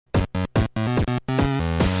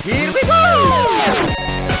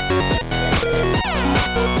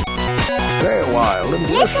a while and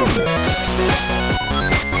listen.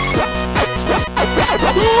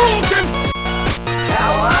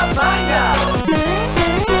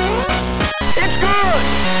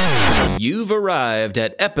 You've arrived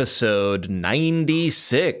at episode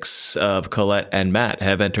 96 of Colette and Matt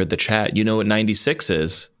have entered the chat. You know what 96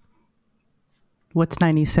 is? What's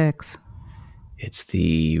 96? It's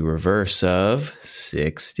the reverse of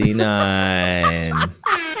 69.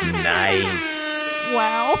 Nice.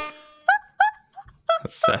 Wow.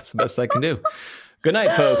 That's the best I can do. Good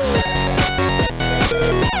night, folks.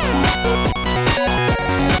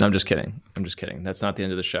 No, I'm just kidding. That's not the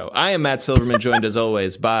end of the show. I am Matt Silverman, joined as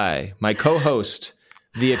always by my co-host,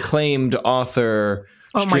 the acclaimed author,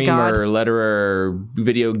 streamer, letterer,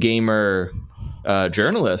 video gamer,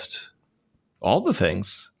 journalist, all the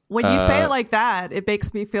things. When you say it like that, it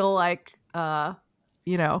makes me feel like,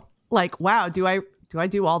 like, wow, do I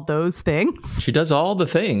do all those things? She does all the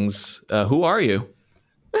things. Who are you?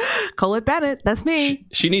 Colette Bennett. That's me.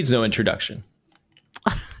 She needs no introduction.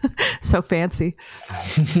 So fancy.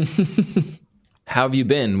 How have you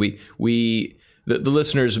been? The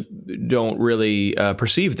listeners don't really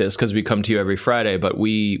perceive this because we come to you every Friday, but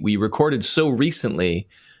we recorded so recently,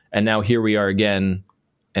 and now here we are again,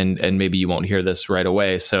 and maybe you won't hear this right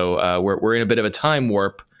away. So we're in a bit of a time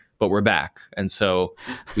warp, but we're back, and so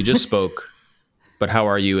we just spoke. But how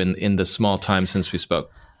are you in the small time since we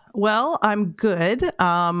spoke? Well, I'm good.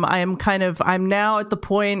 I'm now at the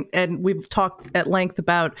point, and we've talked at length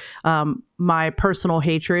about my personal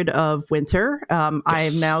hatred of winter. Yes.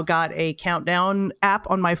 I've now got a countdown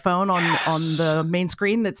app on my phone on the main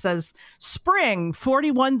screen that says spring,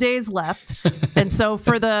 41 days left. And so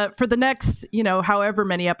for the next, however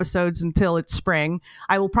many episodes until it's spring,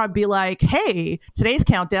 I will probably be like, hey, today's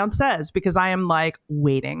countdown says, because I am like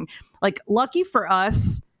waiting. Like, lucky for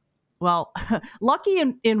us. Well, lucky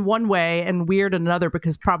in one way and weird in another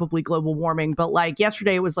because probably global warming. But like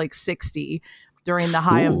yesterday it was like 60 during the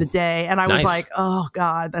high of the day. And I was like, oh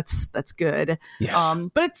God, that's good. Yes.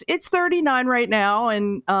 But it's 39 right now.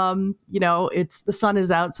 And, the sun is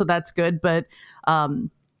out. So that's good. But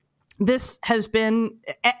this has been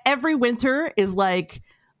every winter is like,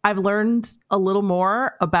 I've learned a little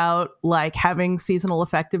more about like having seasonal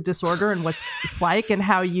affective disorder and what it's like and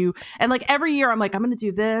how and like every year I'm like, I'm going to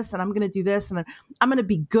do this and I'm going to do this and I'm going to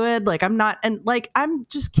be good. Like I'm not, and like, I'm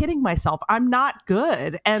just kidding myself. I'm not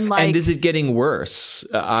good. And like, and is it getting worse?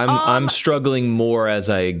 I'm struggling more as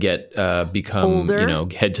I become older.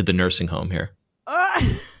 Head to the nursing home here.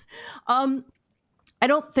 I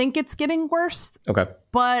don't think it's getting worse. Okay.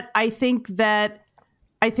 But I think that,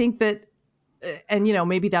 and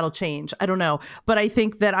maybe that'll change. I don't know. But I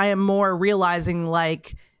think that I am more realizing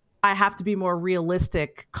like I have to be more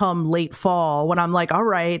realistic come late fall when I'm like, all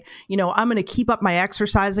right, I'm going to keep up my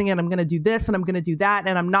exercising and I'm going to do this and I'm going to do that.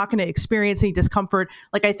 And I'm not going to experience any discomfort.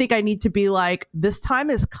 Like, I think I need to be like, this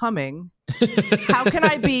time is coming. How can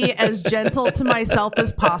I be as gentle to myself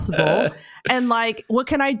as possible? And like, what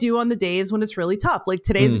can I do on the days when it's really tough? Like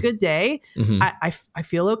today's a good day. Mm-hmm. I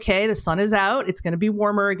feel okay. The sun is out. It's going to be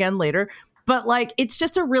warmer again later. But like, it's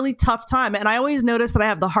just a really tough time. And I always notice that I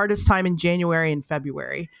have the hardest time in January and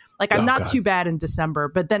February. Like I'm not too bad in December.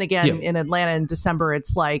 But then again, in Atlanta in December,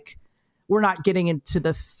 it's like, we're not getting into the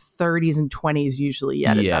 30s and 20s usually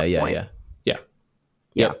yet at that point.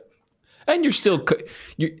 Yeah. And you're still,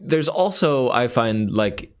 there's also, I find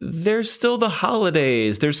like, there's still the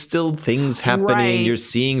holidays. There's still things happening. Right. You're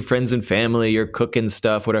seeing friends and family. You're cooking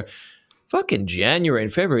stuff, whatever. Fucking January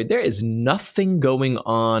and February, there is nothing going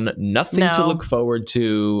on, nothing to look forward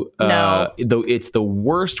to. It's the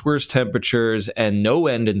worst temperatures and no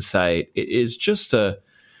end in sight. It is just I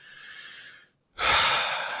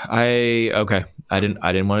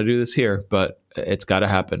didn't want to do this here, but it's got to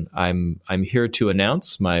happen. I'm here to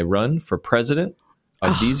announce my run for president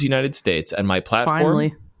of these United States, and my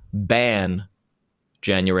platform ban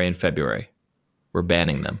January and February. We're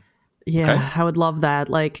banning them. Yeah, okay. I would love that.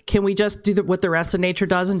 Like, can we just do what the rest of nature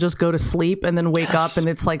does and just go to sleep and then wake up and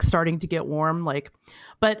it's like starting to get warm? Like,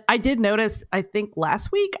 but I did notice, I think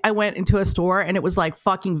last week I went into a store and it was like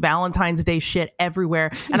fucking Valentine's Day shit everywhere.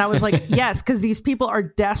 And I was like, yes, because these people are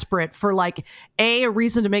desperate for like a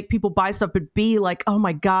reason to make people buy stuff, but B, like, oh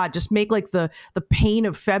my God, just make like the pain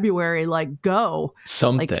of February, like go.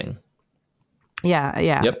 Something. Like, yeah.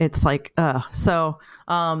 Yep. It's like,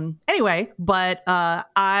 anyway, but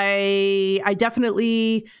I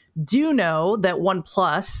definitely do know that one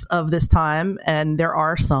plus of this time, and there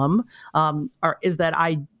are some, is that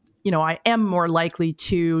I am more likely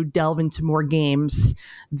to delve into more games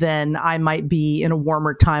than I might be in a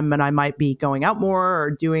warmer time, and I might be going out more or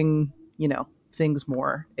doing, things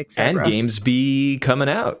more, etc. And games be coming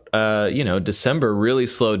out. December really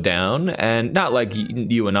slowed down, and not like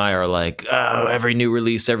you and I are like, oh, every new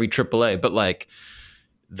release, every AAA, but like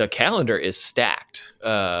the calendar is stacked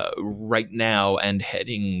right now and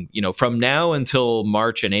heading, from now until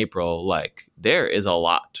March and April, like there is a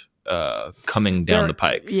lot coming down the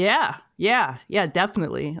pike. Yeah,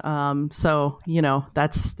 definitely. So,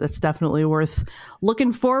 that's definitely worth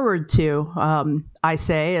looking forward to. I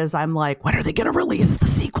say, as I'm like, when are they going to release the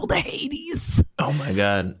sequel to Hades? Oh my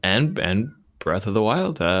God. And Breath of the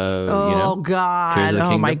Wild. God.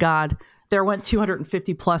 Oh my God. There went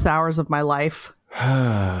 250 plus hours of my life.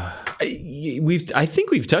 I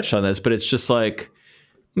think we've touched on this, but it's just like,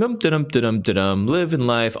 live in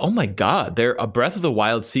life. Oh my God, a Breath of the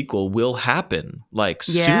Wild sequel will happen like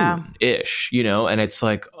soon-ish, and it's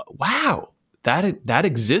like, wow, that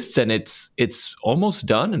exists, and it's almost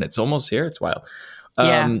done, and it's almost here. It's wild.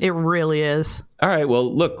 It really is. All right,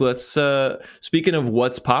 well, look, let's speaking of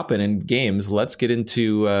what's popping in games, let's get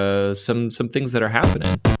into some things that are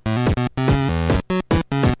happening.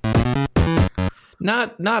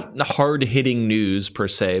 Not hard-hitting news per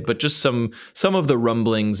se, but just some of the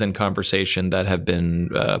rumblings and conversation that have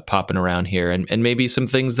been popping around here, and maybe some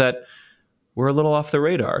things that were a little off the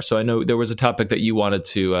radar. So I know there was a topic that you wanted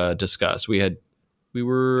to discuss. We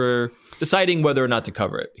were deciding whether or not to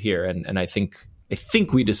cover it here, and I think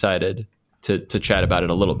we decided to chat about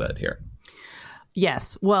it a little bit here.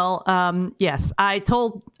 Yes. Well, yes. I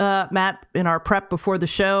told Matt in our prep before the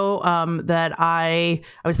show that I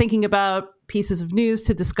was thinking about pieces of news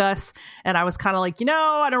to discuss, and I was kind of like,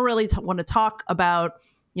 I don't really want to talk about,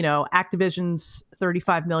 Activision's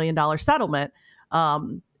 $35 million settlement.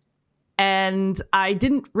 And I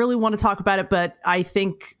didn't really want to talk about it, but I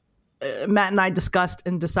think Matt and I discussed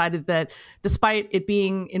and decided that despite it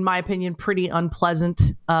being, in my opinion, pretty unpleasant,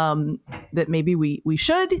 that maybe we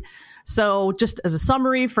should. So just as a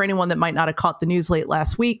summary for anyone that might not have caught the news late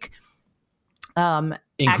last week, including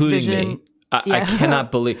Activision, me. I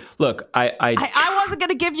cannot believe. Look, I wasn't going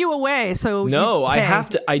to give you away. So no,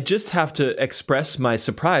 I just have to express my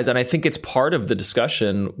surprise, and I think it's part of the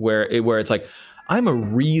discussion where it's like, I'm a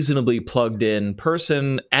reasonably plugged in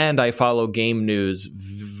person, and I follow game news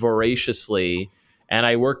voraciously, and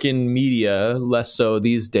I work in media, less so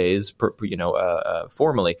these days,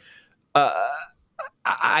 formally.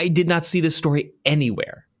 I did not see this story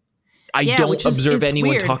anywhere. I don't observe anyone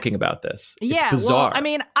weird. Talking about this. It's bizarre. Well, I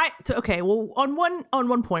mean, on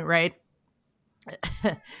one point, right?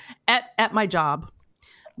 at my job,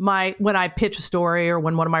 when I pitch a story or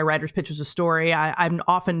when one of my writers pitches a story, I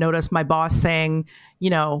often notice my boss saying,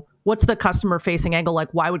 what's the customer facing angle? Like,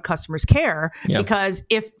 why would customers care? Yeah. Because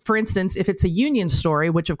for instance, if it's a union story,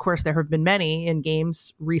 which of course there have been many in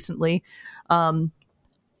games recently, our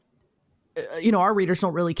readers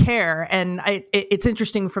don't really care. And it's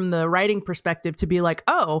interesting from the writing perspective to be like,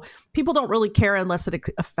 oh, people don't really care unless it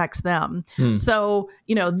affects them. So,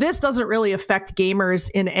 this doesn't really affect gamers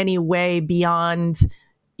in any way beyond,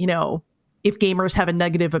 if gamers have a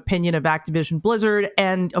negative opinion of Activision Blizzard,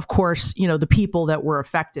 and of course, the people that were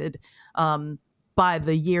affected by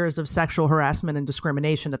the years of sexual harassment and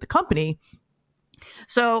discrimination at the company.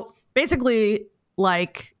 So basically,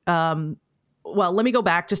 like, well, let me go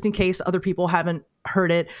back just in case other people haven't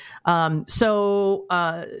heard it. So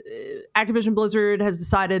Activision Blizzard has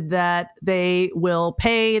decided that they will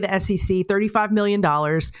pay the SEC $35 million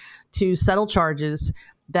to settle charges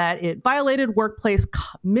that it violated workplace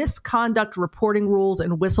misconduct reporting rules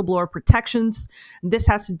and whistleblower protections. This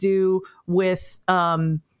has to do with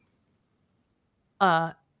a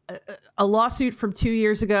lawsuit from 2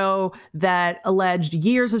 years ago that alleged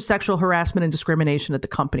years of sexual harassment and discrimination at the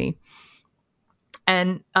company.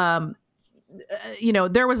 And,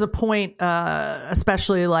 there was a point,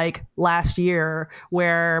 especially like last year,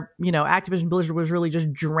 where, Activision Blizzard was really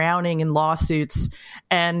just drowning in lawsuits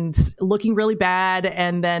and looking really bad.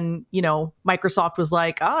 And then, Microsoft was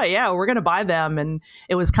like, oh, yeah, we're going to buy them. And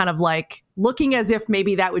it was kind of like looking as if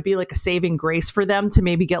maybe that would be like a saving grace for them to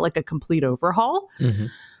maybe get like a complete overhaul.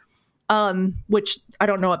 Mm-hmm. Which I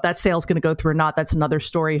don't know if that sale is going to go through or not. That's another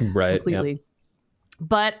story completely. Yep.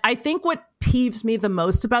 But I think what peeves me the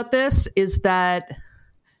most about this is that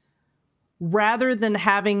rather than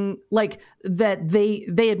having like that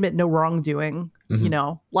they admit no wrongdoing,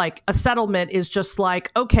 like a settlement is just like,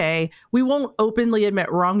 okay, we won't openly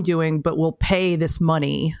admit wrongdoing, but we'll pay this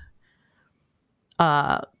money.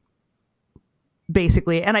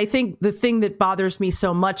 Basically. And I think the thing that bothers me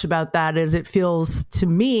so much about that is it feels to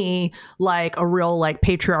me like a real like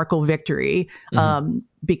patriarchal victory,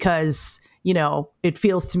 because it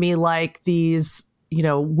feels to me like these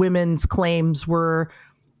women's claims were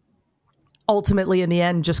ultimately in the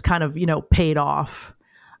end just kind of, paid off.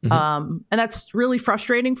 Mm-hmm. And that's really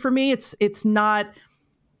frustrating for me. It's not,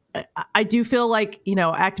 I do feel like,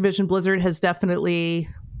 Activision Blizzard has definitely,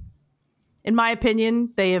 in my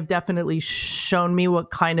opinion, they have definitely shown me what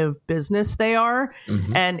kind of business they are.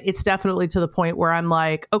 Mm-hmm. And it's definitely to the point where I'm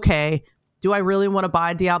like, okay, do I really want to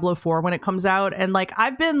buy Diablo 4 when it comes out? And like,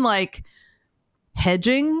 I've been like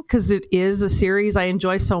hedging because it is a series I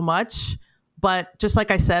enjoy so much. But just like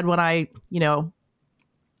I said, when I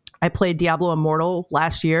played Diablo Immortal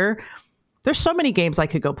last year, there's so many games I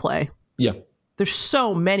could go play. Yeah. There's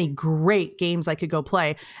so many great games I could go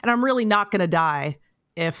play. And I'm really not going to die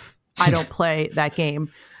if I don't play that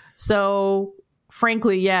game. So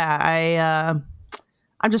frankly, yeah,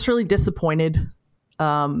 I'm just really disappointed,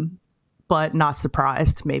 but not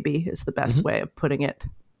surprised, maybe is the best way of putting it.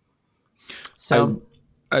 So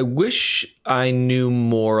I wish I knew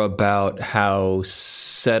more about how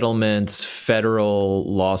settlements,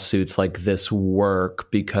 federal lawsuits like this work,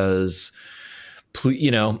 because,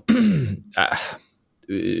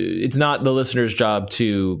 it's not the listener's job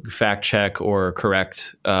to fact check or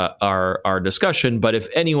correct our discussion. But if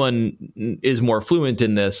anyone is more fluent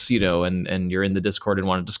in this, and you're in the Discord and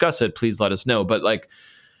want to discuss it, please let us know. But like,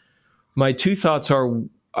 my two thoughts are,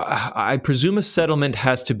 I presume a settlement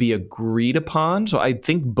has to be agreed upon. So I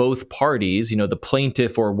think both parties, the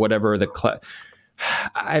plaintiff or whatever the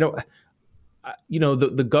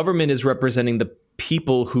government is representing the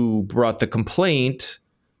people who brought the complaint.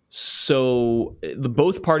 So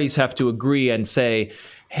both parties have to agree and say,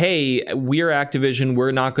 hey, we're Activision.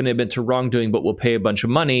 We're not going to admit to wrongdoing, but we'll pay a bunch of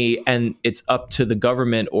money. And it's up to the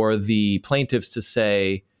government or the plaintiffs to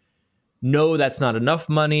say, no, that's not enough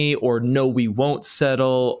money, or no, we won't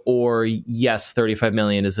settle, or yes, 35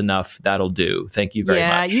 million is enough. That'll do. Thank you very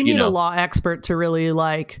much. Yeah, you need a law expert to really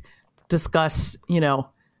like discuss,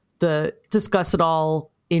 discuss it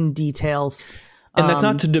all in details. And that's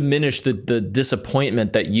not to diminish the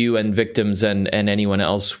disappointment that you and victims and anyone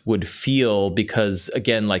else would feel, because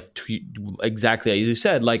again, like exactly as you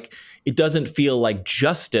said, like it doesn't feel like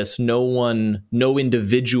justice. No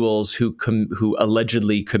individuals who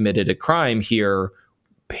allegedly committed a crime here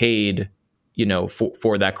paid,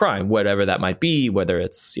 for that crime, whatever that might be, whether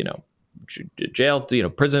it's, jail,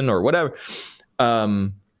 prison or whatever.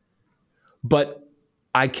 But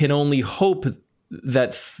I can only hope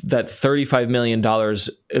that $35 million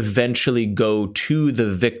eventually go to the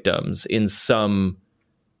victims in some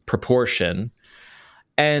proportion.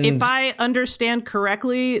 And if I understand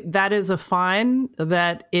correctly, that is a fine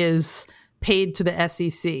that is paid to the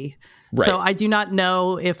SEC. Right. So I do not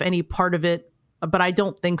know if any part of it, but I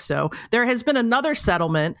don't think so. There has been another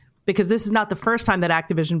settlement, because this is not the first time that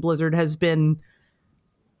Activision Blizzard has been,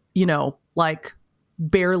 like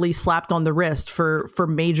barely slapped on the wrist for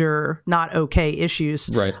major not okay issues.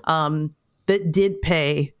 Right. That did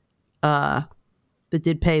pay the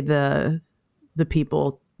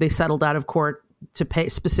people. They settled out of court to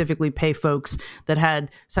specifically pay folks that had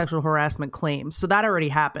sexual harassment claims. So that already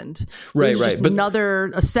happened. Right. But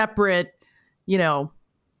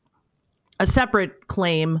a separate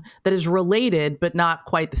claim that is related, but not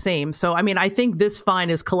quite the same. So, I mean, I think this fine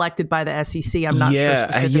is collected by the SEC. I'm not sure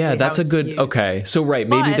specifically. Yeah, that's a good. Used. Okay, so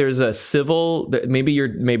maybe there's a civil.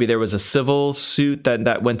 Maybe there was a civil suit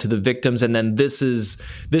that went to the victims, and then this is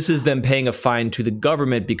them paying a fine to the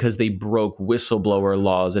government because they broke whistleblower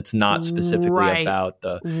laws. It's not specifically about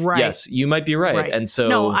the. Right. Yes, you might be right, and so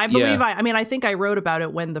no, I believe I think I wrote about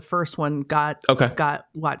it when the first one got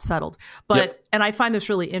settled, but. Yep. And I find this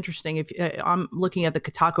really interesting. If I'm looking at the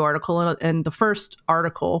Kotaku article, and the first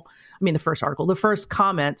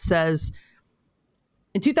comment says,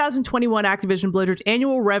 in 2021, Activision Blizzard's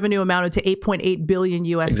annual revenue amounted to $8.8 billion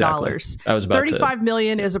dollars. I was about 35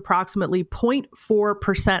 million is approximately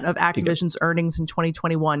 0.4% of Activision's earnings in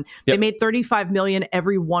 2021. Yep. They made 35 million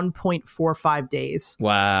every 1.45 days.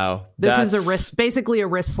 Wow. This is basically a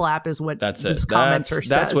wrist slap is what this commenter says.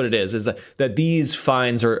 That's what it is that these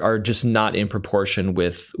fines are just not in proportion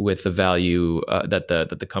with the value that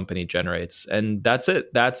the company generates. And that's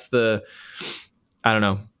it. That's the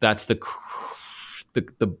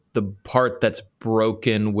part that's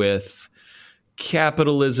broken with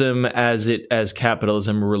capitalism as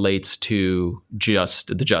capitalism relates to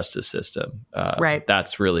the justice system. Right.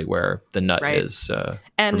 That's really where the nut is for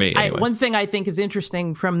me. Anyway. One thing I think is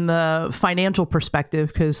interesting from the financial perspective,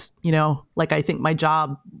 because, like I think my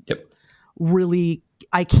job really,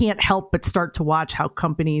 I can't help but start to watch how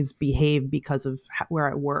companies behave because of where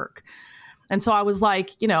I work. And so I was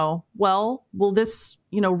like, will this,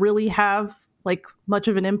 really have like much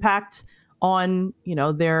of an impact on, you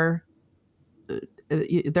know, their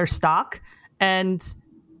stock, and,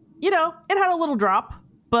 you know, it had a little drop,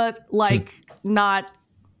 but like nothing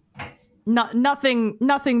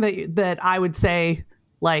that I would say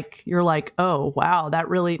like you're like, oh wow, that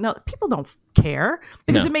really, no, people don't care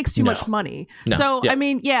because it makes too much money. So I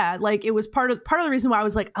mean, yeah, like it was part of the reason why I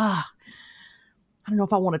was like, I don't know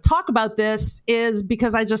if I want to talk about this, is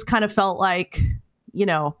because I just kind of felt like, you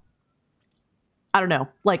know, I don't know,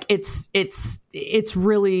 like it's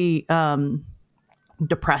really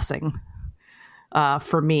depressing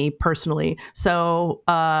for me personally. So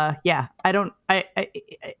yeah,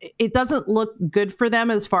 it doesn't look good for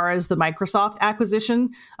them as far as the Microsoft acquisition.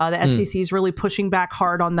 The SEC is really pushing back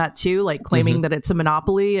hard on that too, like claiming that it's a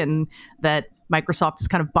monopoly and that Microsoft is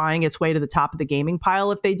kind of buying its way to the top of the gaming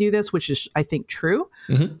pile if they do this, which is, I think, true.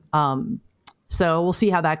 So we'll see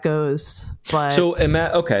how that goes. But so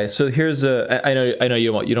okay, so here's I know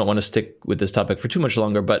you don't want to stick with this topic for too much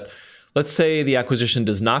longer, but let's say the acquisition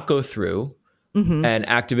does not go through. And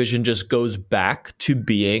Activision just goes back to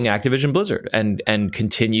being Activision Blizzard and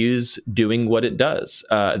continues doing what it does.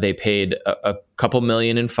 They paid a couple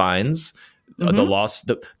million in fines.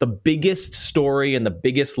 The biggest story and the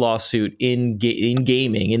biggest lawsuit in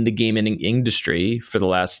gaming, in the gaming industry for the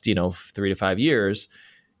last 3 to 5 years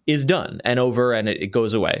is done and over, and it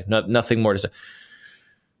goes away. Nothing more to say.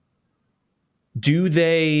 Do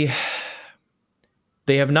they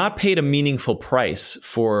have not paid a meaningful price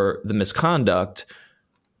for the misconduct.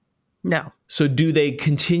 No. So do they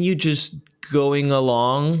continue just going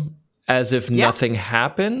along as if nothing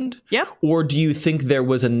happened? Yeah. Or do you think there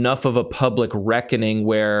was enough of a public reckoning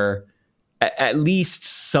where at least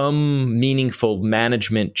some meaningful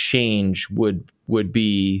management change would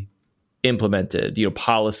be implemented,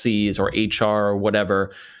 policies or HR or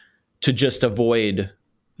whatever, to just avoid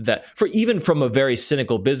that, for even from a very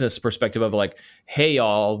cynical business perspective of like, hey,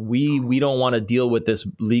 y'all, we don't want to deal with this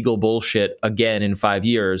legal bullshit again in 5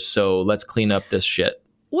 years. So let's clean up this shit.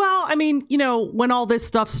 Well, I mean, when all this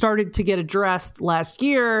stuff started to get addressed last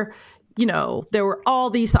year, there were all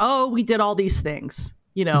these, we did all these things,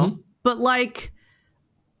 but like,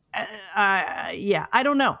 yeah, I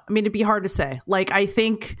don't know. I mean, it'd be hard to say. Like, I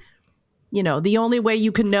think, the only way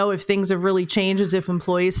you can know if things have really changed is if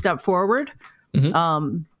employees step forward.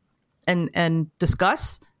 And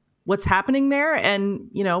discuss what's happening there, and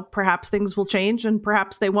perhaps things will change and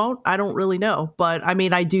perhaps they won't. I don't really know, but I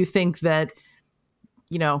mean, I do think that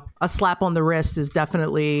a slap on the wrist is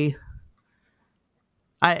definitely,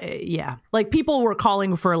 like people were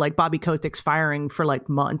calling for like Bobby Kotick's firing for like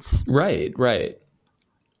months. Right.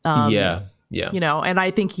 Yeah. And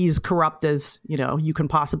I think he's corrupt as you can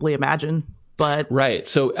possibly imagine. But right.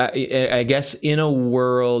 So I guess in a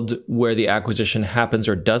world where the acquisition happens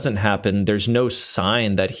or doesn't happen, there's no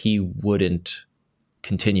sign that he wouldn't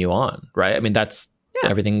continue on. Right. I mean, that's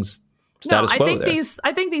everything's status quo.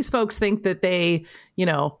 I think these folks think that they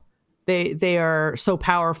are so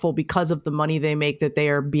powerful because of the money they make that they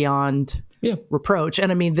are beyond reproach.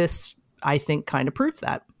 And I mean, this, I think, kind of proves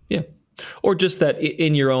that. Yeah. Or just that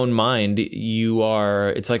in your own mind,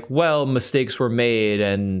 it's like, well, mistakes were made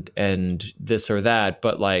and this or that,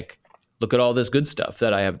 but like, look at all this good stuff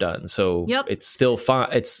that I have done. So it's still fine.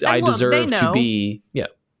 I deserve to be,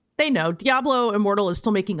 They know Diablo Immortal is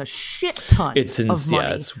still making a shit ton of money.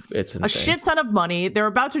 Yeah, it's insane. A shit ton of money. They're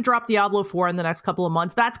about to drop Diablo 4 in the next couple of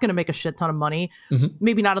months. That's going to make a shit ton of money.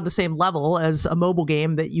 Maybe not at the same level as a mobile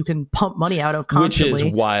game that you can pump money out of constantly.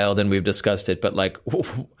 Which is wild, and we've discussed it, but like,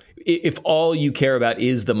 if all you care about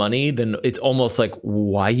is the money, then it's almost like,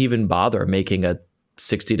 why even bother making a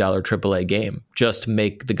 $60 AAA game? Just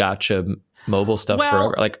make the gacha mobile stuff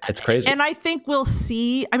forever. Like, it's crazy. And I think we'll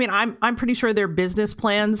see. I mean, I'm pretty sure their business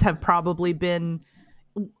plans have probably been.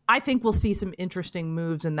 I think we'll see some interesting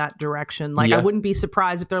moves in that direction. Like, I wouldn't be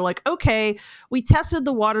surprised if they're like, okay, we tested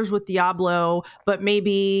the waters with Diablo, but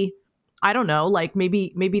maybe, I don't know, like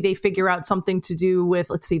maybe they figure out something to do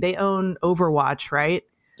with, let's see, they own Overwatch, right?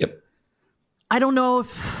 Yep. I don't know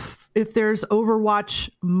if there's Overwatch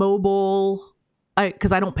mobile,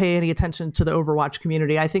 because I don't pay any attention to the Overwatch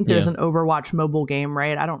community. I think there's an Overwatch mobile game,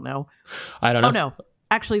 right? I don't know. I don't know. Oh no,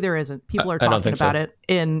 actually there isn't. People are talking about it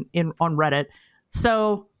on Reddit.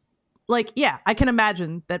 So, like, yeah, I can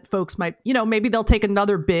imagine that folks might, maybe they'll take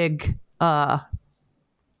another big. Like,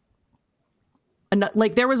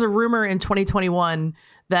 there was a rumor in 2021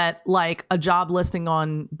 that like a job listing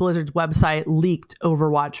on Blizzard's website leaked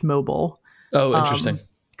Overwatch mobile. Oh, interesting.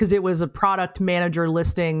 Because it was a product manager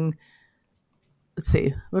listing let's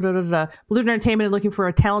see. Blizzard Entertainment is looking for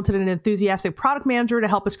a talented and enthusiastic product manager to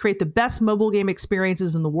help us create the best mobile game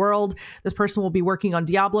experiences in the world. This person will be working on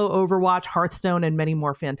Diablo, Overwatch, Hearthstone, and many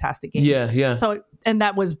more fantastic games. Yeah. So, and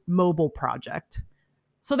that was mobile project.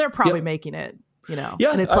 So they're probably making it, Yeah.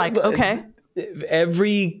 And it's like, okay.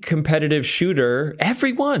 Every competitive shooter,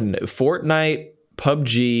 everyone, Fortnite,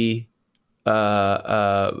 PUBG,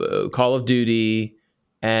 Call of Duty,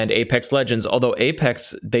 and Apex Legends. Although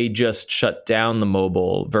Apex, they just shut down the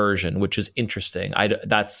mobile version, which is interesting.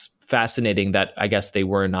 That's fascinating that I guess they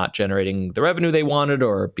were not generating the revenue they wanted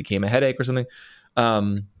or became a headache or something.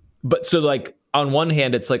 But so like on one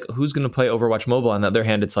hand, it's like, who's going to play Overwatch Mobile? On the other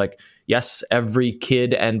hand, it's like, yes, every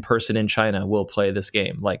kid and person in China will play this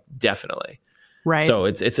game. Like, definitely. Right. So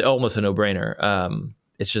it's almost a no-brainer.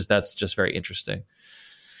 It's just, that's just very interesting.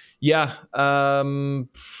 Yeah.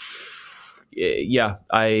 Yeah,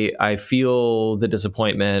 I feel the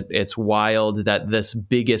disappointment. It's wild that this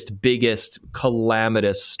biggest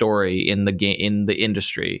calamitous story in the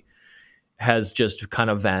industry has just kind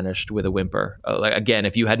of vanished with a whimper. Like, again,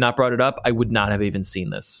 if you had not brought it up, I would not have even seen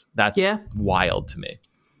this. That's wild to me.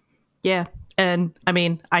 Yeah. And I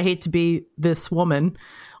mean, I hate to be this woman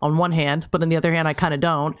on one hand, but on the other hand, I kind of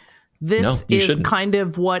don't. This is kind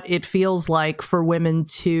of what it feels like for women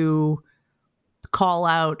to call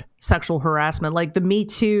out sexual harassment. Like the Me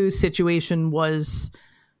Too situation was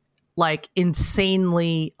like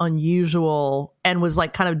insanely unusual and was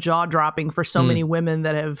like kind of jaw dropping for so many women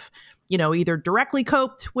that have, either directly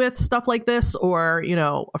coped with stuff like this or,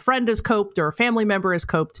 a friend has coped or a family member has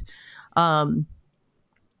coped.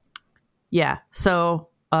 Yeah. So,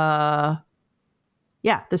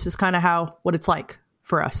 this is kind of what it's like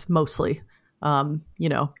for us mostly.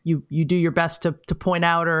 You do your best to point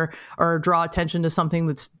out or draw attention to something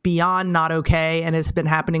that's beyond not okay and has been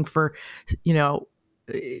happening for,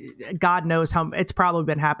 God knows how. It's probably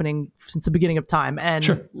been happening since the beginning of time.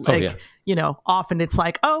 And often it's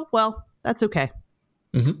like, oh, well, that's okay.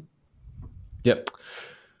 Mm-hmm. Yep.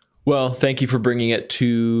 Well, thank you for bringing it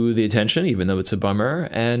to the attention, even though it's a bummer.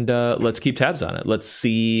 And let's keep tabs on it. Let's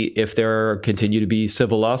see if there continue to be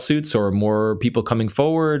civil lawsuits or more people coming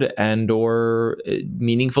forward and or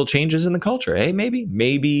meaningful changes in the culture. Hey,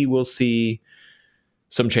 maybe we'll see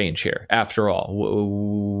some change here. After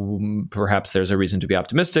all, perhaps there's a reason to be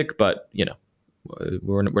optimistic, but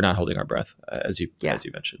we're not holding our breath as you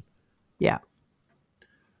mentioned. Yeah.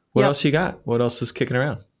 What else you got? What else is kicking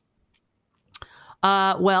around?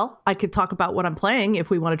 Well, I could talk about what I'm playing if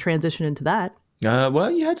we want to transition into that.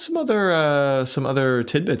 Well, you had some other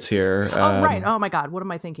tidbits here. Right. Oh my God. What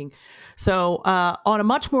am I thinking? So, on a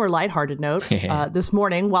much more lighthearted note, this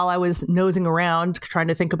morning while I was nosing around trying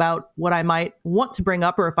to think about what I might want to bring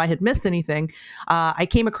up or if I had missed anything, I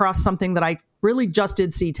came across something that I really just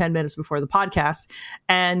did see 10 minutes before the podcast.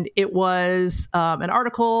 And it was an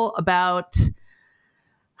article about...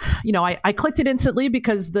 I clicked it instantly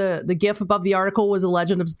because the GIF above the article was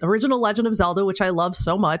original Legend of Zelda, which I love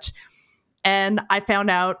so much. And I found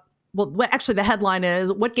out, well, actually the headline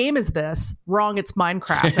is, what game is this? Wrong, it's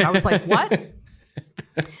Minecraft. And I was like, what?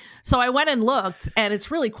 So I went and looked, and it's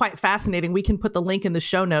really quite fascinating. We can put the link in the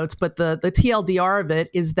show notes, but the TLDR of it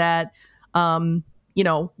is that, one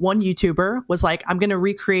YouTuber was like, I'm going to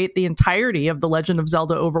recreate the entirety of the Legend of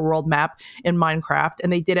Zelda overworld map in Minecraft.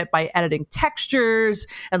 And they did it by editing textures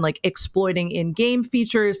and like exploiting in-game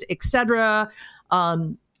features, etc.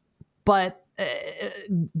 But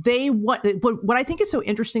what I think is so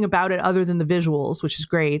interesting about it, other than the visuals, which is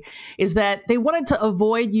great, is that they wanted to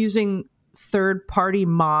avoid using third-party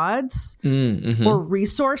mods or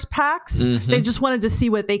resource packs. They just wanted to see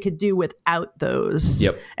what they could do without those.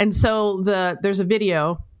 Yep. And so there's a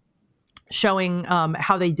video showing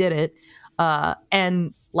how they did it,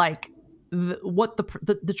 and like what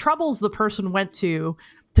the troubles the person went to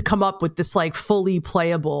come up with this like fully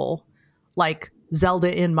playable like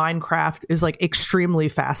Zelda in Minecraft is like extremely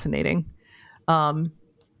fascinating.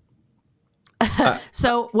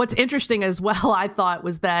 So what's interesting as well, I thought,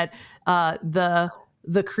 was that the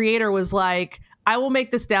creator was like, I will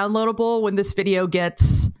make this downloadable when this video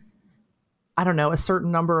gets, I don't know, a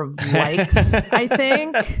certain number of likes, I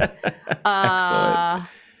think. Excellent.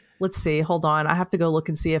 Let's see. Hold on. I have to go look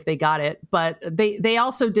and see if they got it. But they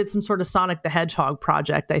also did some sort of Sonic the Hedgehog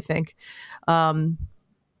project, I think.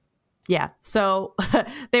 Yeah. So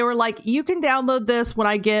they were like, you can download this when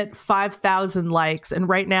I get 5,000 likes. And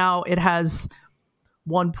right now it has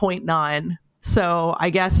 1.9. So I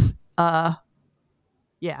guess, yeah,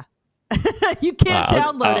 you can't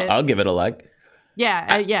download it. I'll give it a like.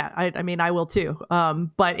 Yeah. I mean, I will too.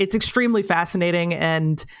 But it's extremely fascinating.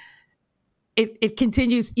 And it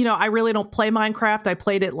continues. You know, I really don't play Minecraft. I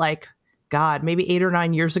played it like, God, maybe 8 or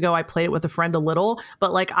 9 years ago. I played it with a friend a little,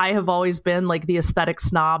 but like I have always been like the aesthetic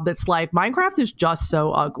snob that's like, Minecraft is just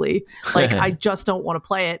so ugly. Like I just don't want to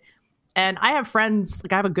play it. And I have friends,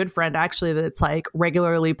 like I have a good friend actually that's like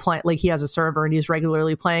regularly playing, like he has a server and he's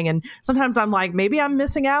regularly playing. And sometimes I'm like, maybe I'm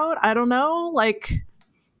missing out. I don't know. Like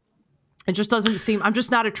it just doesn't seem, I'm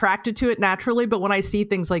just not attracted to it naturally. But when I see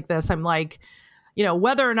things like this, I'm like, you know,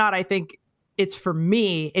 whether or not I think it's for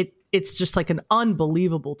me, it's just like an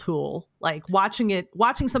unbelievable tool. Like watching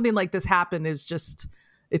something like this happen is just,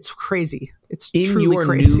 it's crazy. It's truly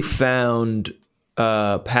crazy. In your newfound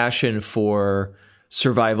passion for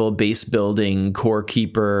survival, base building, core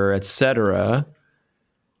keeper, etc.,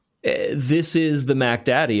 this is the Mac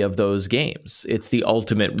Daddy of those games. It's the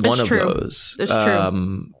ultimate one of those. That's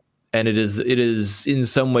true. And it is in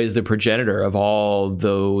some ways the progenitor of all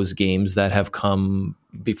those games that have come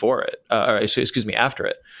before it, after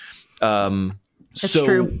it. That's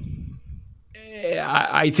true.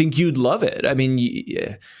 I think you'd love it. I mean,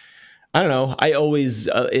 I don't know. I always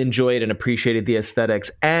enjoyed and appreciated the aesthetics,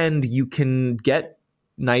 and you can get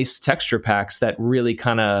nice texture packs that really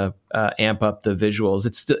kind of amp up the visuals.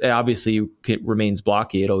 Obviously it remains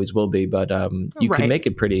blocky. It always will be, but you can make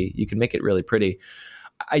it pretty. You can make it really pretty.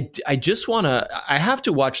 I just want to, I have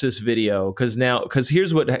to watch this video because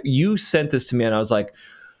here's what you sent this to me, and I was like,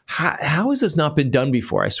 how has this not been done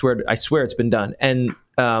before? I swear it's been done. And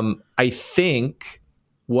I think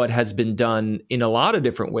what has been done in a lot of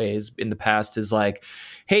different ways in the past is like,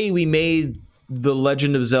 hey, we made The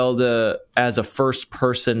Legend of Zelda as a first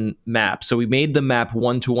person map. So we made the map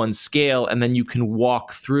 1-to-1 scale, and then you can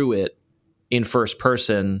walk through it in first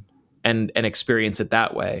person and experience it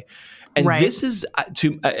that way. And this is,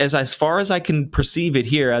 as far as I can perceive it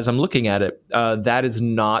here, as I'm looking at it, that is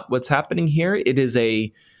not what's happening here.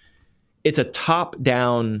 It's a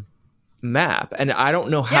top-down map, and I don't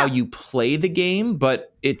know how you play the game,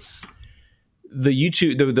 but it's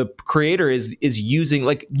the creator is using,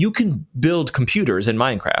 like, you can build computers in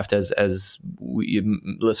Minecraft, as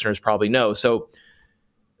listeners probably know. So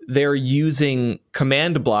they're using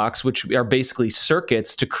command blocks, which are basically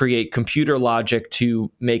circuits, to create computer logic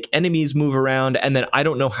to make enemies move around. And then I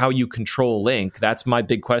don't know how you control Link. That's my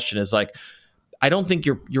big question, is like, I don't think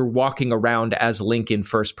you're walking around as Link in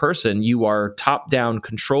first person. You are top down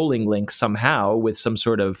controlling Link somehow with some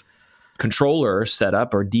sort of controller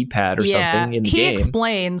setup or D-pad or something in the game. He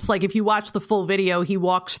explains, like, if you watch the full video, he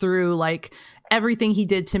walks through like everything he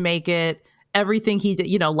did to make it, everything he did,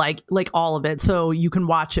 you know, like all of it. So you can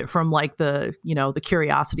watch it from like the, you know, the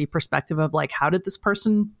curiosity perspective of like, how did this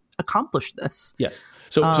person accomplish this? Yeah.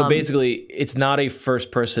 So basically, it's not a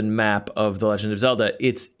first-person map of The Legend of Zelda.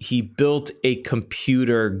 He built a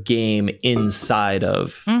computer game inside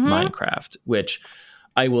of Minecraft, which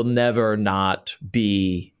I will never not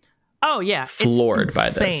be floored by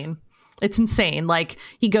this. It's insane. Like,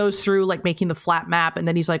 he goes through like making the flat map, and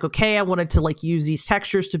then he's like, okay, I wanted to like use these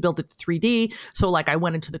textures to build it to 3D. So like I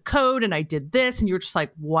went into the code and I did this, and you're just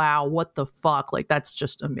like, wow, what the fuck? Like, that's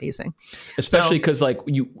just amazing. Especially because like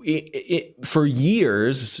for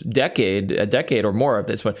years, a decade or more of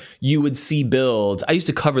this one, you would see builds. I used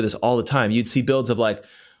to cover this all the time. You'd see builds of like,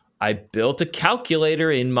 I built a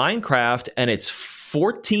calculator in Minecraft and it's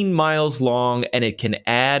 14 miles long and it can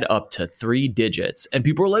add up to 3 digits. And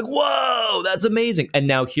people are like, whoa, that's amazing. And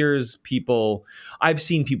now I've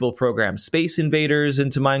seen people program Space Invaders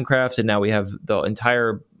into Minecraft, and now we have the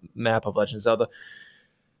entire map of Legend of Zelda.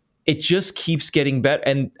 It just keeps getting better.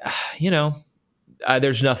 And, you know,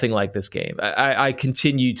 there's nothing like this game. I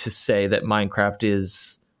continue to say that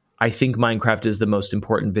I think Minecraft is the most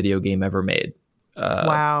important video game ever made.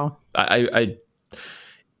 Wow.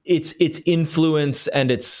 Its influence and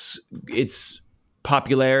its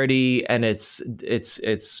popularity and its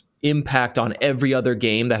impact on every other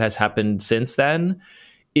game that has happened since then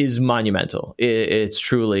is monumental. It's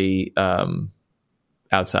truly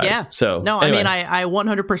outsized. Yeah. So no, anyway. I mean, I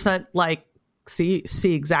 100% like see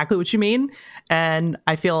exactly what you mean, and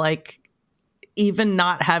I feel like even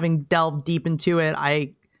not having delved deep into it,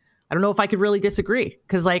 I don't know if I could really disagree,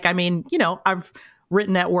 because like, I mean, you know, I've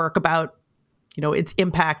written at work about, you know, its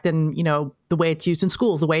impact and, you know, the way it's used in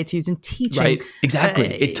schools, the way it's used in teaching. Right. Exactly.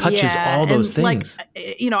 It touches all those things.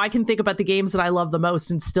 Like, you know, I can think about the games that I love the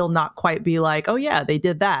most and still not quite be like, oh yeah, they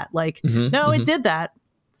did that. Like, it did that.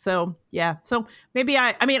 So yeah. So maybe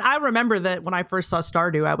I remember that when I first saw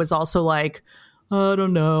Stardew, I was also like, I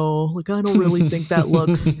don't know. Like, I don't really think that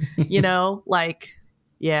looks, you know, like,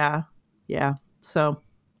 yeah. So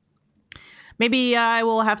maybe I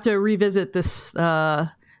will have to revisit this,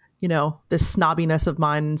 this snobbiness of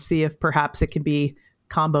mine and see if perhaps it can be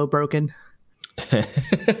combo broken.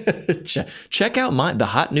 Check out the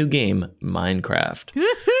hot new game, Minecraft.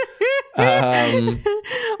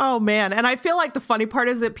 Oh man. And I feel like the funny part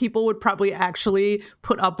is that people would probably actually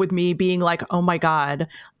put up with me being like, oh my God,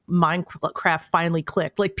 Minecraft finally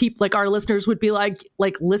clicked. Like people, like our listeners would be like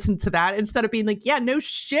listen to that instead of being like, yeah, no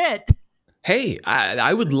shit. Hey,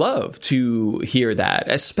 I would love to hear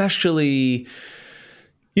that, especially,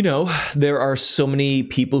 there are so many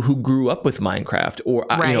people who grew up with Minecraft, or,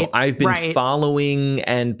 I've been following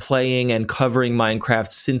and playing and covering Minecraft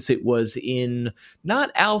since it was in not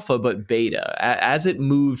alpha, but beta, as it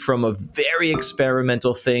moved from a very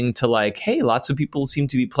experimental thing to like, hey, lots of people seem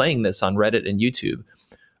to be playing this on Reddit and YouTube.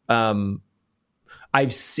 I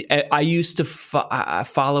used to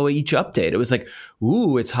follow each update. It was like,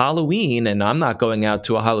 ooh, it's Halloween and I'm not going out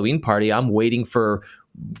to a Halloween party. I'm waiting for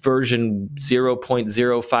version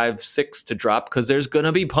 0.056 to drop because there's going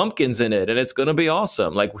to be pumpkins in it and it's going to be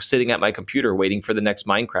awesome. Like, we're sitting at my computer waiting for the next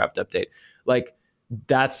Minecraft update. Like,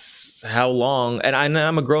 that's how long. And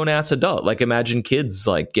I'm a grown ass adult. Like, imagine kids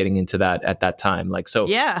like getting into that at that time. Like, so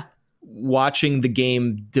yeah, watching the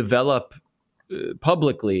game develop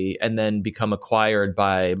publicly and then become acquired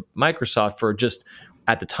by Microsoft for just,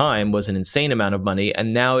 at the time, was an insane amount of money.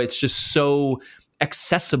 And now it's just so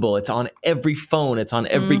accessible. It's on every phone. It's on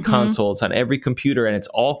every console. It's on every computer, and it's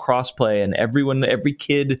all crossplay. And every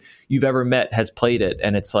kid you've ever met has played it.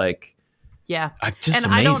 And it's like, yeah, just and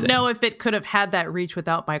amazing. I don't know if it could have had that reach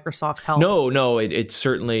without Microsoft's help. No, it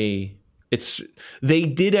certainly, they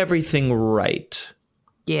did everything right.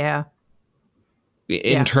 Yeah.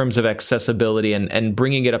 In terms of accessibility and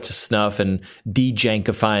bringing it up to snuff and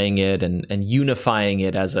de-jankifying it and unifying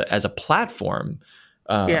it as a platform.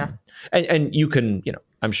 And you can,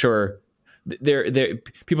 I'm sure there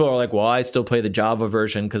people are like, well, I still play the Java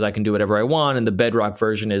version because I can do whatever I want. And the Bedrock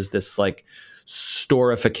version is this like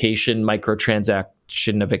storification,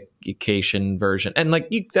 microtransactionification version. And like,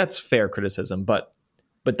 that's fair criticism, but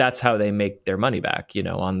that's how they make their money back,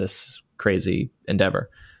 on this crazy endeavor.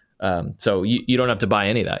 So you don't have to buy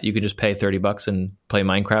any of that. You can just pay $30 and play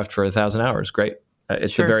Minecraft for 1,000 hours. Great.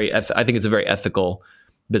 It's sure. I think it's a very ethical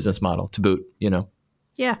business model to boot, Yeah.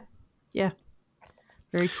 Yeah.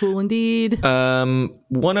 Very cool indeed.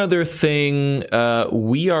 One other thing,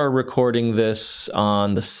 we are recording this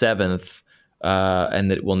on the 7th,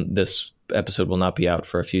 and this episode will not be out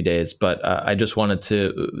for a few days, but I just wanted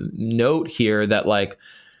to note here that like,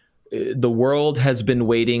 the world has been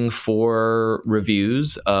waiting for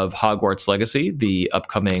reviews of Hogwarts Legacy, the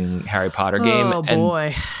upcoming Harry Potter game. Oh,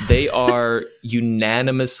 boy. And they are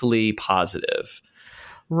unanimously positive.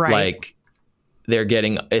 Right. Like,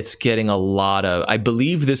 it's getting a lot of, I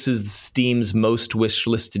believe this is Steam's most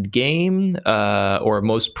wish-listed game, or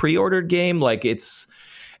most pre-ordered game. Like,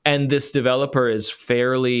 and this developer is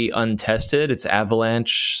fairly untested. It's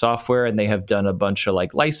Avalanche Software, and they have done a bunch of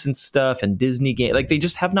like licensed stuff and Disney game. Like, they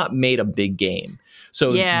just have not made a big game.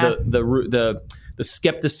 So the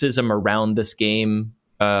skepticism around this game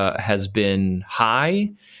has been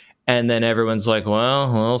high, and then everyone's like,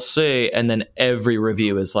 well, we'll see. And then every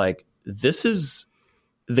review is like, this is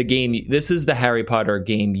the game. This is the Harry Potter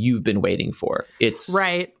game you've been waiting for. It's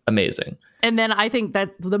amazing. And then I think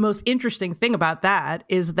that the most interesting thing about that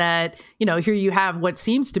is that, here you have what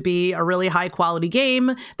seems to be a really high quality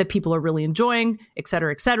game that people are really enjoying, et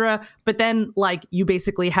cetera, et cetera. But then like you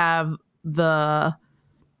basically have the,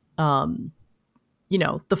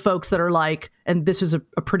 the folks that are like, and this is a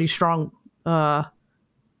pretty strong,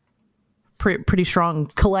 pretty strong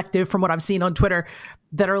collective from what I've seen on Twitter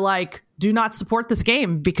that are like, do not support this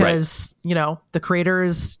game because, the creator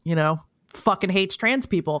is, fucking hates trans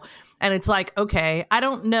people. And it's like, okay, I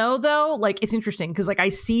don't know though. Like, it's interesting because like I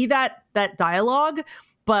see that dialogue,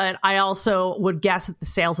 but I also would guess that the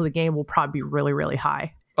sales of the game will probably be really, really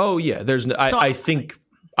high. Oh yeah. I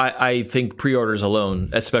think pre-orders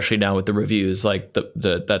alone, especially now with the reviews, like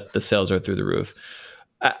the sales are through the roof.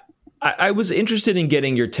 I was interested in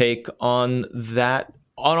getting your take on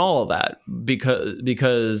all of that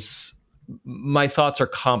because my thoughts are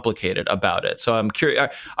complicated about it. So I'm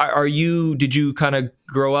curious, did you kind of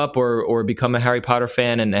grow up or become a Harry Potter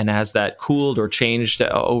fan and has that cooled or changed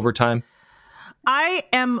over time? I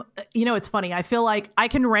am, it's funny. I feel like I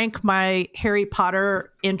can rank my Harry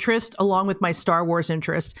Potter interest along with my Star Wars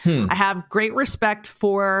interest. I have great respect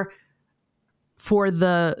for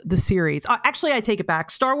the series. Actually, I take it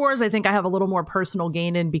back. Star Wars, I think I have a little more personal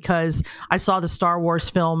gain in because I saw the Star Wars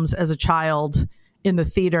films as a child in the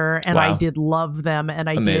theater and I did love them and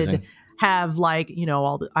I did have like, you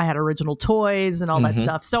know, I had original toys and all that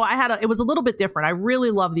stuff. So it was a little bit different. I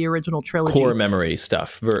really love the original trilogy. Core memory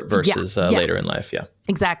stuff versus later in life. Yeah,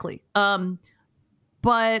 exactly.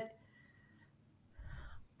 But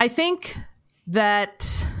I think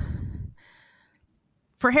that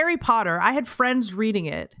for Harry Potter, I had friends reading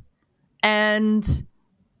it, and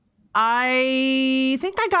I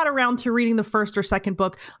think I got around to reading the first or second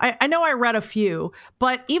book. I know I read a few,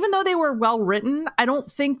 but even though they were well written, I don't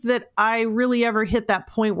think that I really ever hit that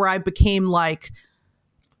point where I became like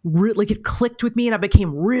it clicked with me and I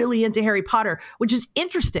became really into Harry Potter, which is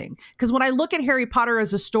interesting because when I look at Harry Potter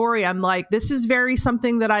as a story, I'm like, this is very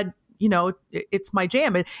something that it's my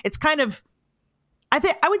jam. It's kind of, I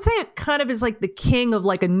would say it kind of is like the king of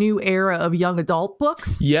like a new era of young adult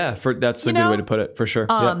books. Yeah, that's a good way to put it, for sure.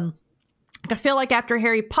 I feel like after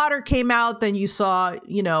Harry Potter came out, then you saw,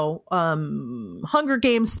 Hunger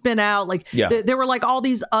Games spin out. Like there were like all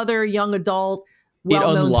these other young adult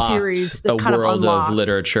well-known series that kind of unlocked a world of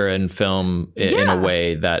literature and film in a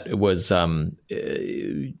way that was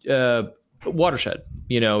watershed.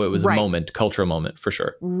 It was a moment, cultural moment for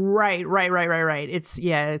sure. Right.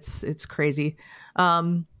 It's crazy.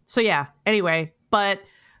 So yeah, anyway, but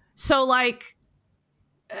so like,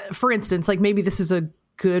 for instance, like maybe this is a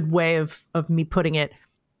good way of me putting it.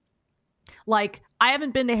 Like, I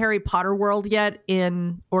haven't been to Harry Potter World yet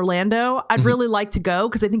in Orlando. I'd really like to go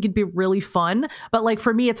because I think it'd be really fun. But like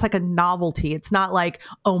for me, it's like a novelty. It's not like,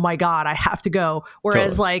 oh my God, I have to go.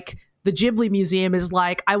 Whereas like the Ghibli Museum is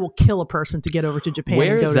like, I will kill a person to get over to Japan.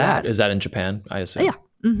 Where is that? Is that in Japan? I assume. Yeah.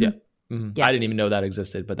 Mm-hmm. Yeah. Mm-hmm. Yeah. I didn't even know that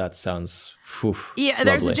existed, but that sounds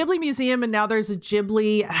there's a Ghibli Museum, and now there's a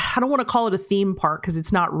Ghibli, I don't want to call it a theme park because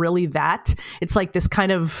it's not really that. It's like this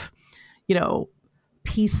kind of,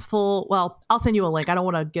 peaceful, well, I'll send you a link. I don't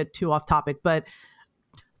want to get too off topic, but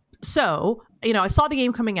so, I saw the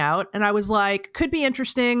game coming out and I was like, could be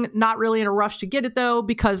interesting. Not really in a rush to get it though,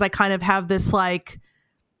 because I kind of have this like,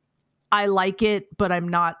 I like it, but I'm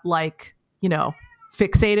not like,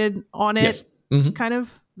 fixated on it kind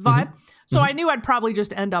of vibe. Mm-hmm. So I knew I'd probably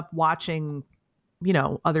just end up watching,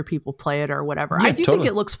 other people play it or whatever. Yeah, I do think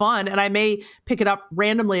it looks fun and I may pick it up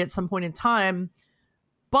randomly at some point in time,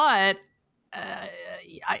 but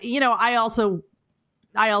I also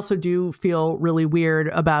do feel really weird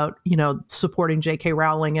about, supporting J.K.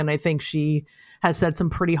 Rowling. And I think she has said some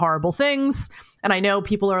pretty horrible things. And I know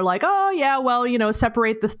people are like, oh, yeah, well,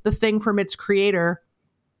 separate the thing from its creator.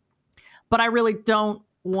 But I really don't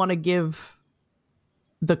want to give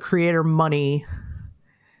the creator money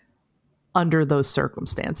under those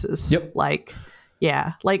circumstances. Yep. Like,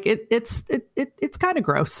 yeah, like it's kind of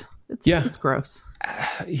gross. It's gross.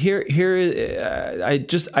 I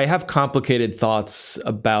have complicated thoughts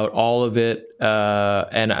about all of it,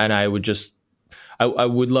 and I would I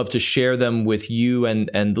would love to share them with you and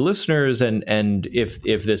the listeners, and if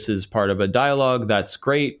this is part of a dialogue, that's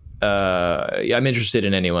great. I'm interested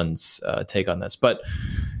in anyone's take on this, but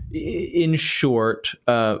in short,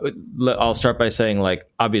 I'll start by saying, like,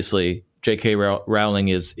 obviously, J.K. Rowling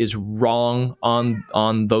is wrong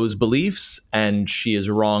on those beliefs, and she is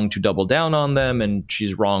wrong to double down on them, and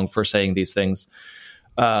she's wrong for saying these things.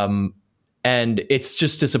 And it's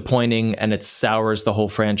just disappointing, and it sours the whole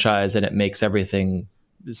franchise, and it makes everything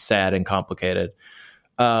sad and complicated.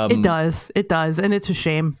 It does, and it's a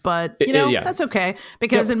shame, but that's okay,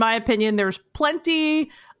 because in my opinion, there's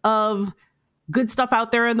plenty of good stuff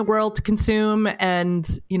out there in the world to consume,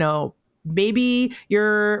 and maybe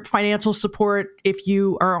your financial support, if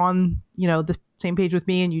you are on, the same page with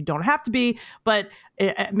me, and you don't have to be, but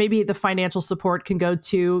maybe the financial support can go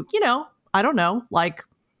to, I don't know, like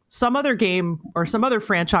some other game or some other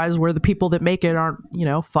franchise where the people that make it aren't,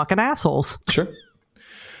 fucking assholes. Sure.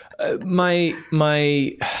 My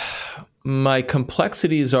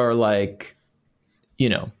complexities are like,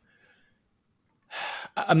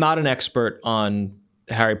 I'm not an expert on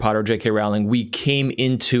Harry Potter, J.K. Rowling. We came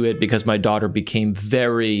into it because my daughter became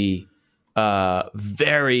very,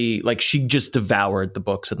 like, she just devoured the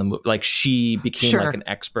books and the movie. Like, she became like an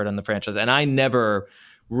expert on the franchise, and I never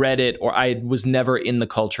read it, or I was never in the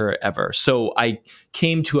culture ever. So I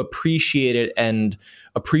came to appreciate it and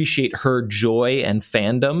appreciate her joy and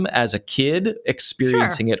fandom as a kid,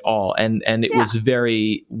 experiencing it all, and it was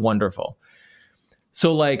very wonderful.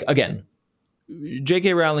 So, like, again,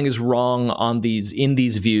 J.K. Rowling is wrong in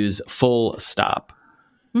these views, full stop.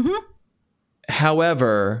 Mm-hmm.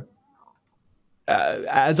 However,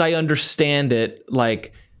 as I understand it,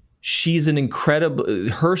 like, she's an incredible,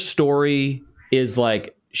 her story is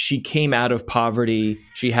like, she came out of poverty.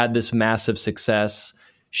 She had this massive success.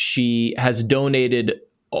 She has donated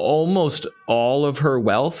almost all of her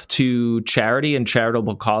wealth to charity and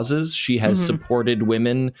charitable causes. She has supported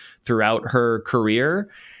women throughout her career.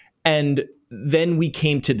 And then we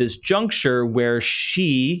came to this juncture where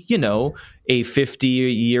she, you know, a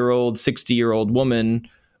 50-year-old, 60-year-old woman,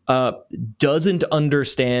 doesn't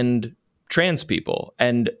understand trans people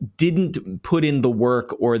and didn't put in the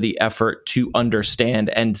work or the effort to understand,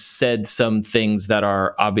 and said some things that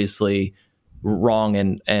are obviously wrong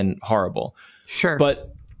and horrible. Sure.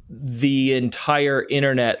 But the entire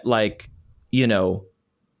internet, like, you know,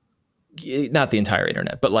 not the entire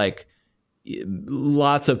internet, but like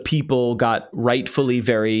lots of people got rightfully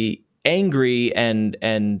very angry and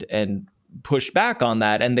pushed back on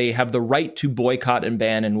that. And they have the right to boycott and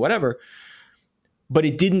ban and whatever. But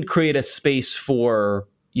it didn't create a space for,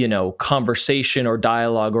 you know, conversation or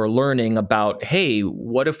dialogue or learning about, hey,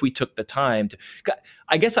 what if we took the time to,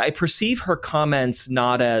 I guess I perceive her comments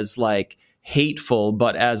not as like hateful,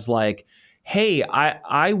 but as like, hey,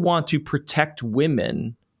 I want to protect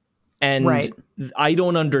women. And right. I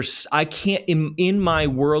don't I can't, in my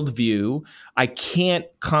worldview, I can't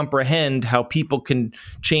comprehend how people can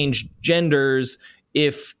change genders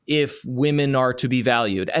if women are to be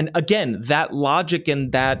valued. And again, that logic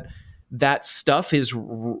and that stuff is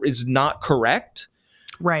not correct.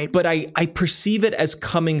 Right. But I perceive it as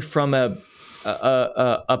coming from a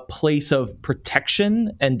place of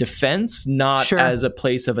protection and defense, not Sure. as a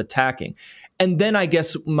place of attacking. And then I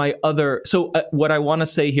guess what I want to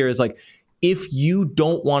say here is, like, if you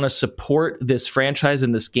don't want to support this franchise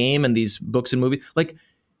and this game and these books and movies, like,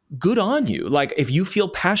 good on you. Like, if you feel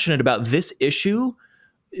passionate about this issue,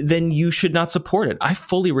 then you should not support it. I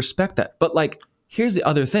fully respect that. But like, here's the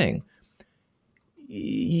other thing.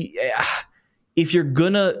 If you're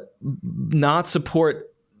gonna not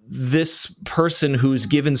support this person who's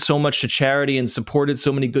given so much to charity and supported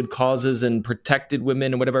so many good causes and protected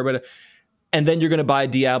women and whatever, and then you're going to buy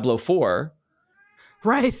Diablo 4.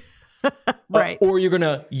 Right. Right. Or you're going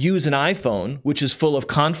to use an iPhone, which is full of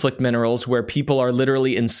conflict minerals where people are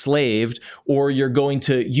literally enslaved, or you're going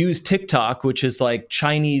to use TikTok, which is like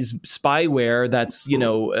Chinese spyware that's, you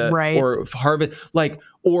know, right. or Harvard, like,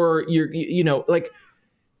 or you're, you know, like,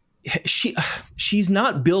 she's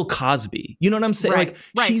not Bill Cosby. You know what I'm saying? Right. Like,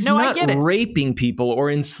 right. she's no, not raping people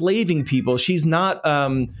or enslaving people. She's not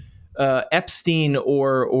Epstein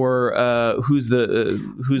or who's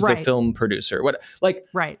right. the film producer? What, like,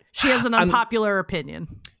 right? She has an unpopular opinion.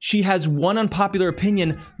 She has one unpopular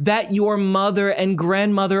opinion that your mother and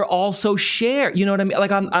grandmother also share. You know what I mean?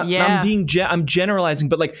 Like, I'm generalizing,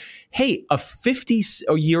 but like, hey, a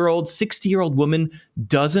 50-year-old, 60-year-old woman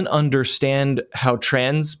doesn't understand how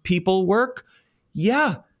trans people work.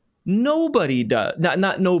 Yeah, nobody does.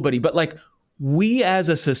 Not nobody, but like, we as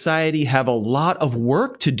a society have a lot of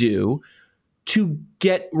work to do to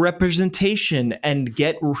get representation and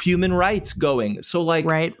get human rights going. So like,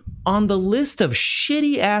 right. on the list of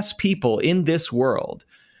shitty ass people in this world,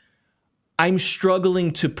 I'm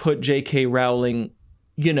struggling to put J.K. Rowling,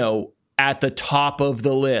 you know, at the top of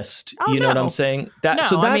the list. Oh, you know what I'm saying?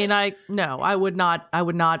 I would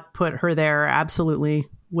not put her there. Absolutely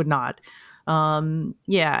would not.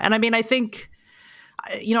 Yeah. And I mean, I think,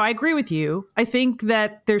 you know, I agree with you. I think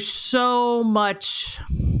that there's so much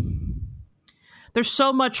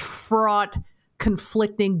fraught,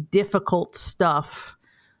 conflicting, difficult stuff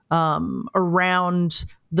around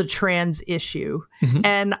the trans issue. Mm-hmm.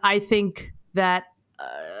 And I think that,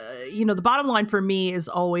 you know, the bottom line for me is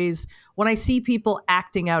always when I see people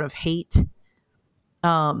acting out of hate,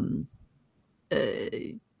 you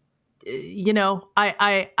know,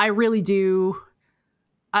 I really do.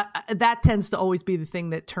 That tends to always be the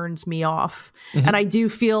thing that turns me off. Mm-hmm. And I do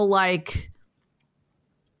feel like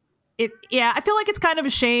I feel like it's kind of a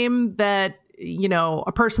shame that, you know,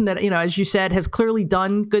 a person that, you know, as you said, has clearly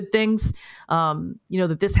done good things, you know,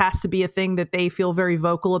 that this has to be a thing that they feel very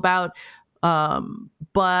vocal about.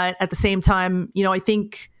 But at the same time, you know, I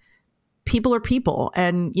think people are people,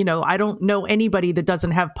 and, you know, I don't know anybody that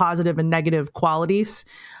doesn't have positive and negative qualities.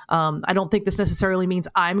 I don't think this necessarily means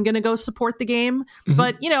I'm going to go support the game, mm-hmm.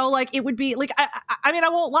 but, you know, like, it would be like, I mean, I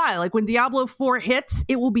won't lie. Like, when Diablo 4 hits,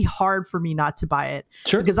 it will be hard for me not to buy it.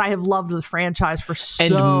 Sure. Because I have loved the franchise for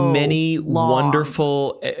so long. And many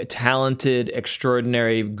wonderful, talented,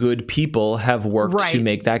 extraordinary, good people have worked right. to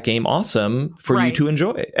make that game awesome for right. you to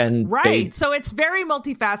enjoy. And right. So it's very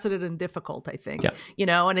multifaceted and difficult, I think, you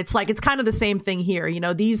know, and it's like, it's kind of the same thing here. You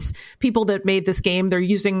know, these people that made this game, they're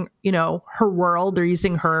using, you know, her world, they're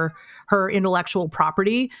using her intellectual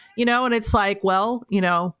property, you know, and it's like, well, you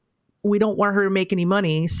know, we don't want her to make any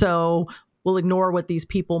money, so we'll ignore what these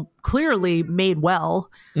people clearly made well.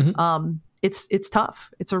 Mm-hmm. it's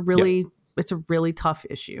tough. It's a really tough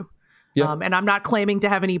issue. Yeah. And I'm not claiming to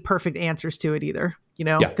have any perfect answers to it either,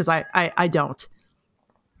 because I don't.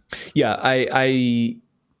 Yeah, I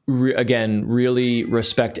again really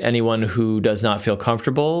respect anyone who does not feel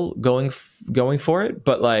comfortable going for it,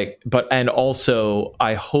 and also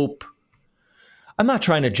I hope, I'm not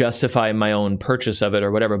trying to justify my own purchase of it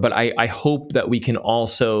or whatever, but I hope that we can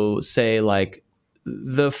also say like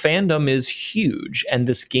the fandom is huge and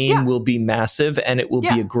this game will be massive and it will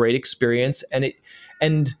be a great experience,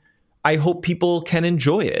 and I hope people can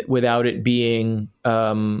enjoy it without it being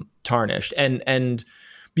tarnished. And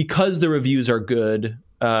because the reviews are good,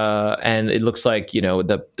 and it looks like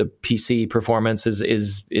the PC performance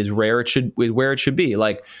is where it should be.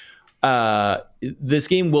 Like this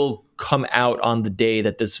game will come out on the day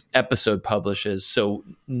that this episode publishes, so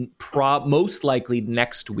most likely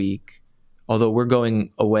next week. Although we're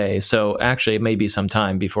going away, so actually it may be some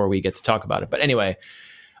time before we get to talk about it. But anyway,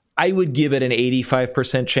 I would give it an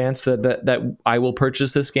 85% chance that I will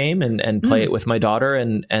purchase this game and play it with my daughter,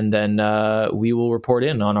 and then we will report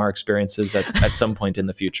in on our experiences at some point in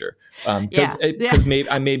the future. Because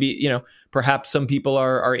maybe perhaps some people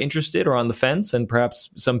are interested or on the fence, and perhaps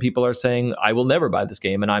some people are saying I will never buy this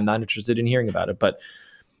game and I'm not interested in hearing about it. But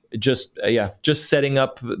just setting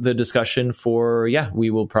up the discussion for we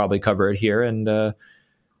will probably cover it here, and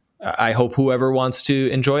I hope whoever wants to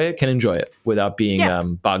enjoy it can enjoy it without being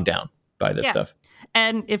bogged down by this stuff.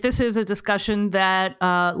 And if this is a discussion that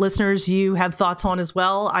listeners, you have thoughts on as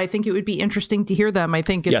well, I think it would be interesting to hear them. I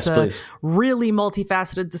think it's really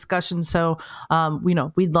multifaceted discussion. So,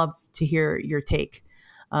 we'd love to hear your take.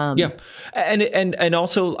 And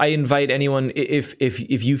also I invite anyone,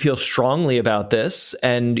 if you feel strongly about this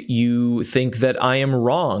and you think that I am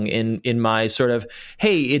wrong in my sort of,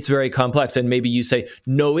 hey, it's very complex, and maybe you say,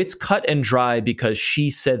 no, it's cut and dry because she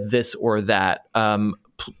said this or that,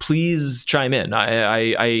 please chime in.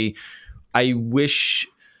 I wish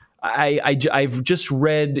I've just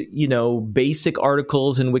read, basic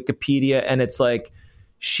articles in Wikipedia, and it's like,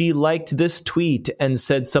 she liked this tweet and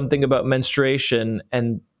said something about menstruation,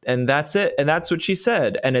 and that's it. And that's what she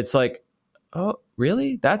said. And it's like, oh,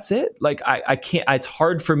 really? That's it? Like, I can't, it's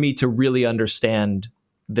hard for me to really understand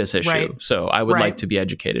this issue. Right. So I would like to be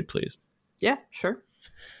educated, please. Yeah, sure.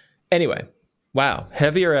 Anyway, wow.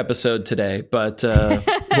 Heavier episode today, but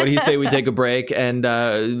what do you say we take a break and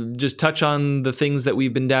just touch on the things that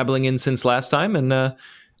we've been dabbling in since last time, and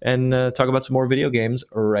talk about some more video games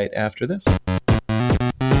right after this.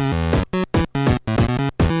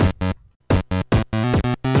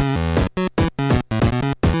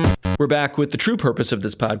 We're back with the true purpose of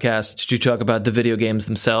this podcast to talk about the video games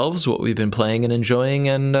themselves, what we've been playing and enjoying,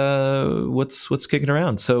 and what's kicking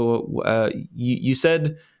around. So you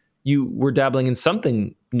said you were dabbling in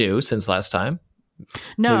something new since last time.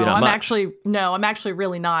 No, I'm actually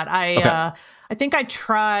really not. I think I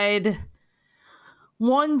tried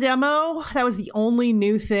one demo. That was the only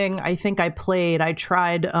new thing I think I played. I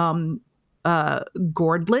tried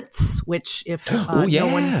Gordlitz, which if no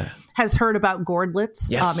one has heard about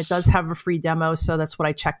Gordlitz, it does have a free demo, so that's what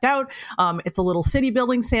I checked out. It's a little city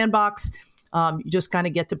building sandbox. You just kind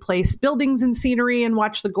of get to place buildings and scenery and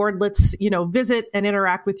watch the Gordlitz, visit and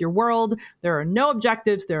interact with your world. There are no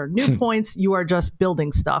objectives. There are new points. You are just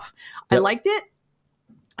building stuff. Yep. I liked it.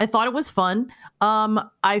 I thought it was fun.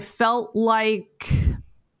 I felt like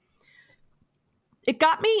it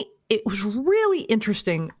got me. It was really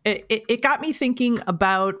interesting. It got me thinking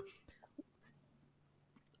about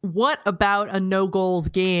what about a no goals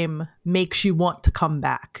game makes you want to come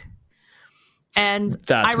back. And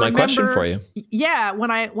that's my question for you. Yeah, when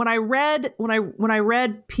I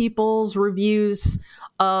read people's reviews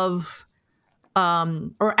of,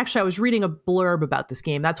 or actually I was reading a blurb about this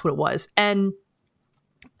game. That's what it was, and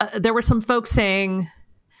there were some folks saying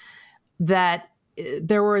that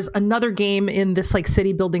there was another game in this like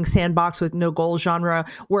city building sandbox with no goal genre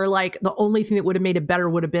where like the only thing that would have made it better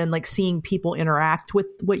would have been like seeing people interact with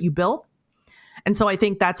what you built. And so I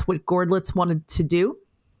think that's what Gordlitz wanted to do.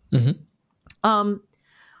 Mm-hmm.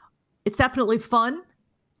 It's definitely fun.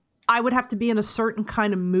 I would have to be in a certain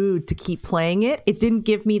kind of mood to keep playing it. It didn't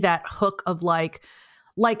give me that hook of like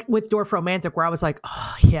with Dorfromantik where I was like,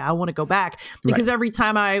 oh yeah, I want to go back, because every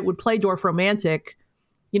time I would play Dorfromantik,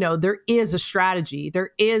 there is a strategy.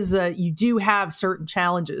 You do have certain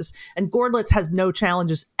challenges, and Gordlitz has no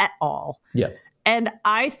challenges at all. Yeah. And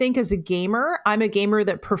I think as a gamer, I'm a gamer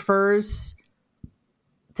that prefers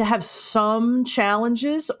to have some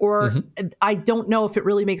challenges, or I don't know if it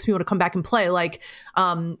really makes me want to come back and play. Like,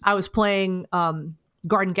 I was playing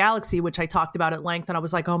Garden Galaxy, which I talked about at length. And I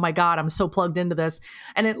was like, oh my God, I'm so plugged into this.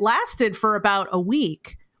 And it lasted for about a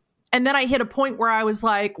week. And then I hit a point where I was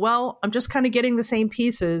like, well, I'm just kind of getting the same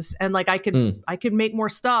pieces. And like, I could make more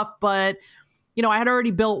stuff, but you know, I had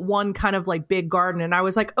already built one kind of like big garden and I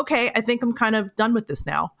was like, okay, I think I'm kind of done with this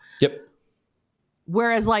now. Yep.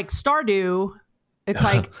 Whereas like Stardew, it's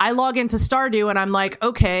like I log into Stardew and I'm like,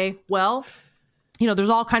 okay, well, you know, there's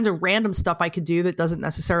all kinds of random stuff I could do that doesn't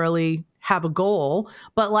necessarily have a goal.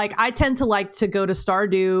 But like, I tend to like to go to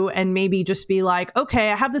Stardew and maybe just be like,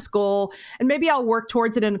 okay, I have this goal and maybe I'll work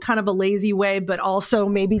towards it in kind of a lazy way, but also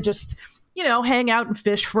maybe just, you know, hang out and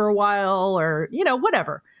fish for a while or, you know,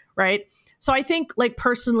 whatever. Right. So I think like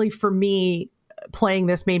personally for me, playing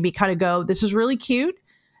this made me kind of go, this is really cute.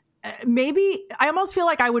 Maybe I almost feel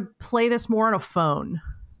like I would play this more on a phone.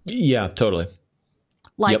 Yeah, totally.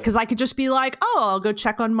 Like, because I could just be like, oh, I'll go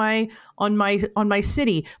check on my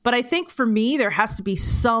city. But I think for me, there has to be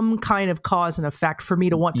some kind of cause and effect for me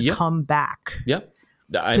to want to come back. Yep.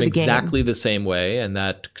 I'm exactly the same way. And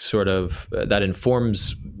that sort of, that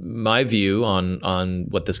informs my view on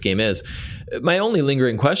what this game is. My only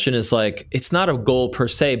lingering question is like, it's not a goal per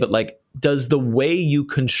se, but like, does the way you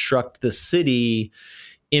construct the city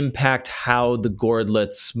impact how the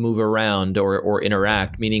Gordlets move around or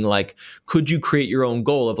interact? Meaning like, could you create your own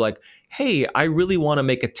goal of like, hey, I really want to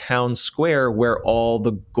make a town square where all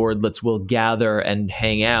the Gordlets will gather and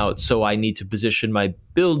hang out. So I need to position my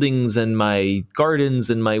buildings and my gardens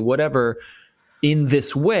and my whatever in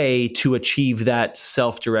this way to achieve that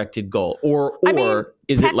self-directed goal. Or I mean,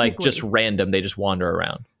 is it like just random? They just wander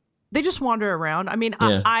around. They just wander around. I mean,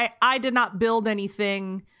 yeah. I did not build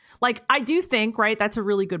anything. Like, I do think, right, that's a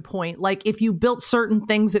really good point. Like, if you built certain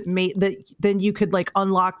things then you could, like,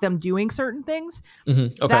 unlock them doing certain things.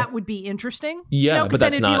 Mm-hmm. Okay. That would be interesting. Yeah, you know, because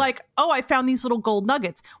then it'd be like, oh, I found these little gold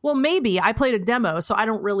nuggets. Well, maybe. I played a demo, so I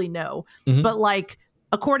don't really know. Mm-hmm. But, like,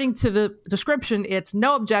 according to the description, it's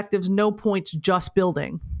no objectives, no points, just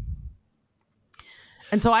building.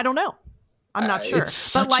 And so I don't know. I'm not sure.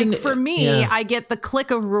 But like for me, I get the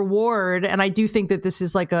click of reward. And I do think that this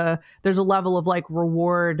is like there's a level of like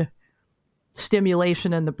reward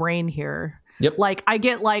stimulation in the brain here. Yep. Like I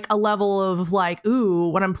get like a level of like, ooh,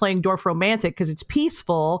 when I'm playing Dwarf Romantic, because it's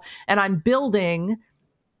peaceful and I'm building.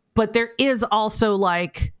 But there is also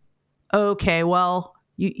like, okay, well,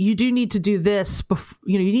 you do need to do this.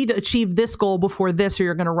 You need to achieve this goal before this, or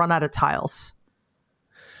you're going to run out of tiles.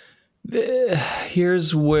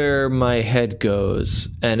 Here's where my head goes,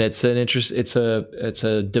 and it's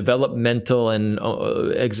a developmental and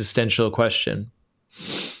existential question.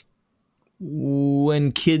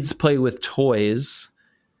 When kids play with toys,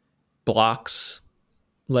 blocks,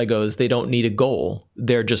 Legos, they don't need a goal.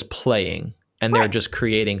 They're just playing and they're just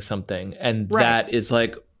creating something, and that is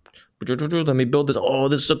like, let me build it. Oh,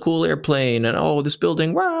 this is a cool airplane, and oh, this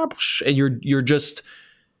building, and you're just.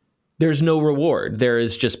 There's no reward. There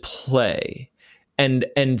is just play. And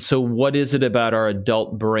so what is it about our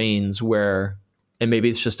adult brains where, and maybe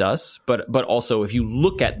it's just us, but also if you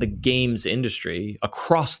look at the games industry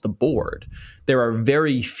across the board, there are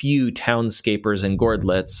very few townscapers and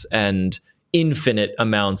Gordlets and infinite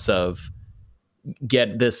amounts of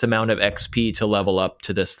get this amount of XP to level up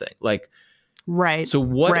to this thing. Like, right. So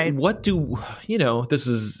what do, you know, this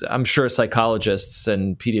is, I'm sure psychologists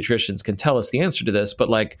and pediatricians can tell us the answer to this, but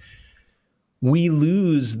like, we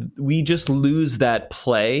just lose that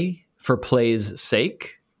play for play's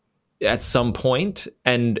sake at some point,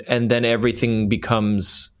 and then everything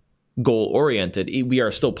becomes goal oriented. We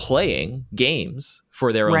are still playing games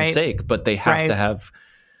for their own sake, but they have to have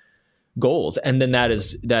goals. And then that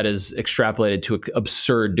is extrapolated to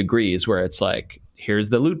absurd degrees where it's like,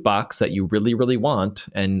 here's the loot box that you really, really want,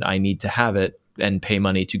 and I need to have it and pay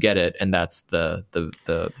money to get it. And that's the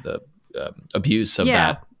abuse of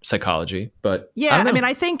that psychology. But I mean,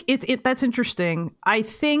 I think that's interesting. I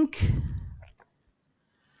think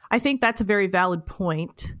that's a very valid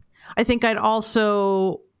point. I think I'd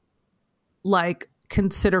also like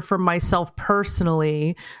consider for myself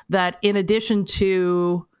personally that in addition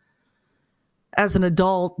to as an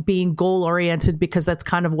adult being goal oriented, because that's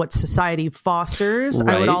kind of what society fosters,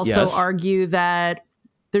 I would also argue that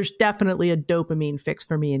there's definitely a dopamine fix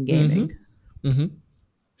for me in gaming. Mm-hmm. Mm-hmm.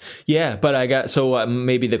 Yeah, but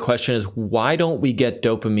maybe the question is, why don't we get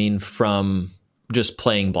dopamine from just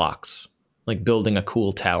playing blocks, like building a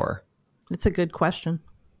cool tower? It's a good question.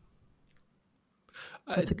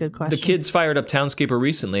 That's a good question. The kids fired up Townscaper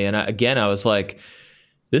recently, and I was like,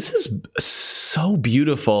 this is so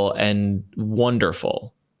beautiful and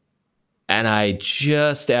wonderful. And I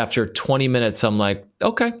just, after 20 minutes, I'm like,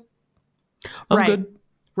 okay, I'm good.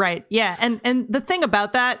 Right. Yeah. And the thing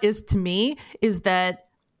about that is, to me, is that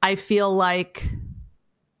I feel like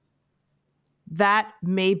that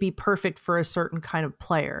may be perfect for a certain kind of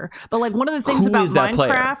player. But like one of the things about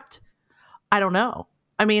Minecraft, I don't know.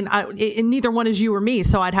 I mean, neither one is you or me.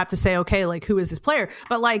 So I'd have to say, okay, like who is this player?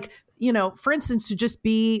 But like, you know, for instance, to just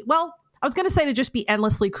be, well, I was going to say to just be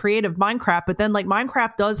endlessly creative Minecraft, but then like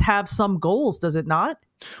Minecraft does have some goals, does it not?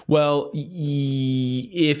 Well,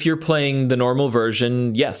 if you're playing the normal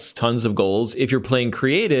version, yes, tons of goals. If you're playing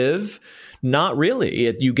creative, not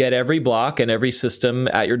really. You get every block and every system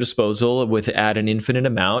at your disposal at an infinite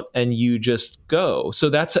amount, and you just go.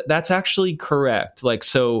 So that's actually correct. Like,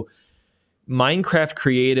 so Minecraft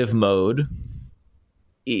creative mode,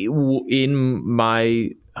 in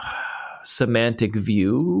my semantic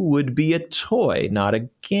view, would be a toy, not a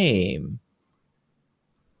game.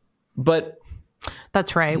 But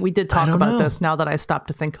that's right. We did talk about this now that I stopped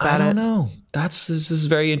to think about it. I don't know. This is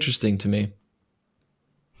very interesting to me.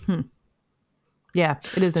 Yeah,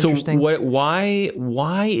 it is interesting. So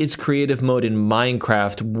why is creative mode in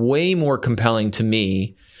Minecraft way more compelling to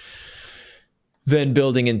me than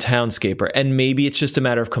building in Townscaper? And maybe it's just a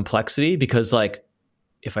matter of complexity, because like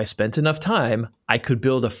if I spent enough time, I could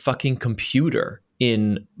build a fucking computer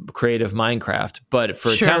in creative Minecraft. But for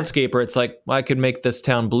a Townscaper, it's like, well, I could make this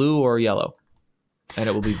town blue or yellow, and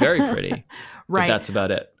it will be very pretty. Right. But that's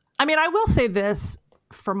about it. I mean, I will say this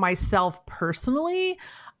for myself personally.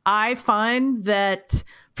 I find that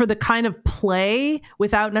for the kind of play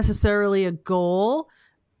without necessarily a goal,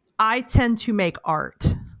 I tend to make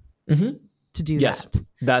art to do that.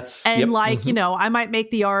 That's you know, I might make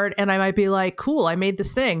the art and I might be like, cool, I made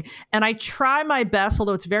this thing. And I try my best,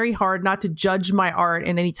 although it's very hard, not to judge my art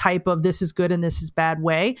in any type of this is good and this is bad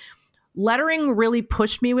way. Lettering really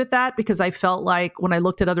pushed me with that, because I felt like when I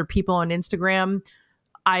looked at other people on Instagram,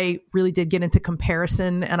 I really did get into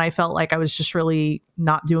comparison, and I felt like I was just really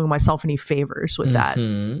not doing myself any favors with that.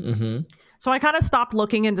 So I kind of stopped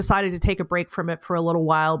looking and decided to take a break from it for a little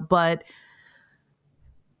while. But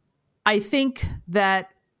I think that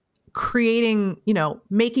creating, you know,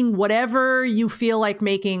 making whatever you feel like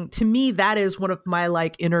making, to me, that is one of my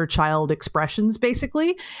like inner child expressions,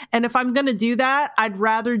 basically. And if I'm going to do that, I'd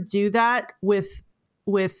rather do that with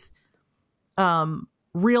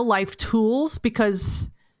real life tools, because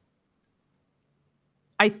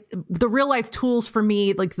the real life tools for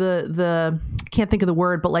me, like the I can't think of the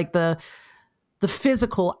word, but like the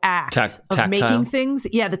physical act of making things.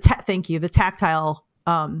 Yeah. Thank you. The tactile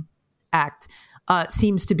act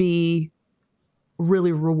seems to be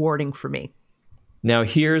really rewarding for me. Now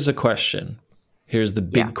here's a question. Here's the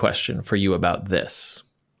big question for you about this.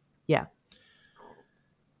 Yeah.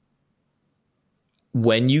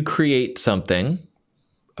 When you create something,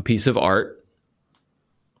 a piece of art,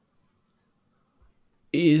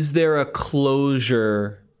 is there a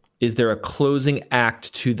closure? Is there a closing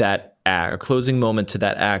act to that act, a closing moment to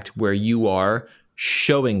that act where you are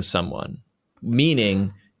showing someone?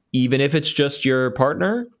 Meaning, even if it's just your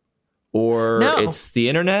partner or it's the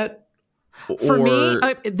internet? For me,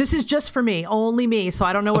 this is just for me, only me. So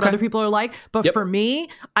I don't know what other people are like. But for me,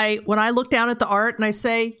 when I look down at the art and I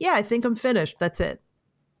say, yeah, I think I'm finished, that's it.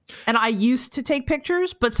 And I used to take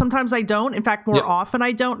pictures, but sometimes I don't. In fact, more often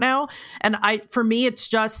I don't now. And for me, it's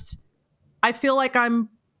just, I feel like I'm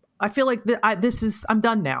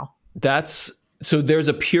done now. So there's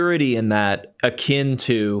a purity in that, akin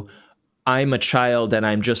to I'm a child and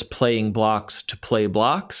I'm just playing blocks to play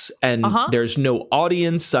blocks, and there's no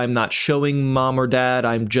audience. I'm not showing mom or dad.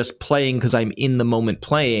 I'm just playing because I'm in the moment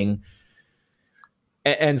playing.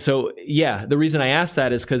 And so, the reason I asked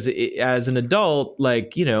that is because as an adult,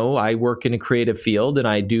 like, you know, I work in a creative field and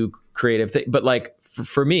I do creative things. But like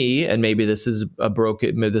for me, and maybe this is a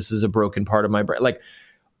broken part of my brain, like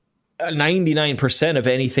 99% of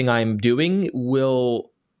anything I'm doing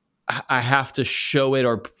I have to show it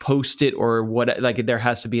or post it or what, like there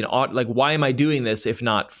has to be like, why am I doing this if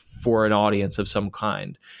not for an audience of some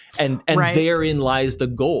kind? And therein lies the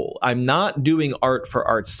goal. I'm not doing art for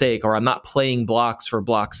art's sake, or I'm not playing blocks for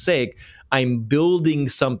block's sake. I'm building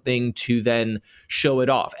something to then show it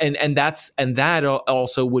off. And that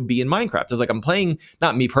also would be in Minecraft. It's like I'm playing,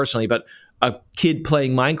 not me personally, but a kid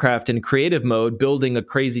playing Minecraft in creative mode, building a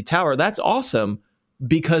crazy tower. That's awesome,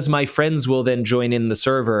 because my friends will then join in the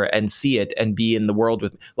server and see it and be in the world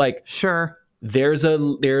with me. Like, sure, there's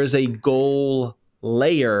a goal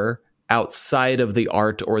layer outside of the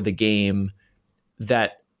art or the game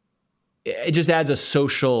that it just adds a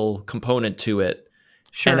social component to it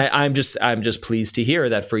Sure. And I'm just pleased to hear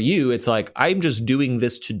that for you, it's like, I'm just doing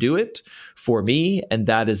this to do it for me, and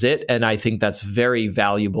that is it. And I think that's very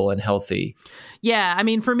valuable and healthy. Yeah, I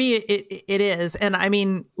mean, for me, it is. And I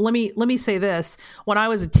mean, let me say this. When I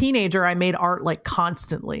was a teenager, I made art like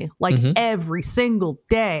constantly, like every single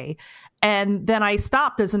day. And then I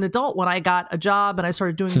stopped as an adult when I got a job and I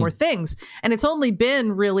started doing more things. And it's only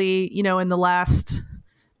been really, in the last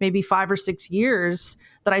maybe 5 or 6 years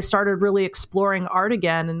that I started really exploring art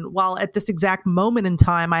again. And while at this exact moment in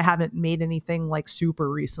time, I haven't made anything like super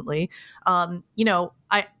recently, I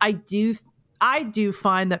do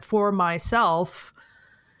find that for myself,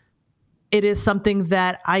 it is something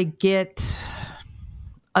that I get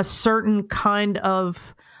a certain kind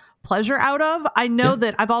of pleasure out of. I know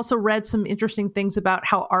that I've also read some interesting things about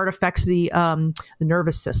how art affects the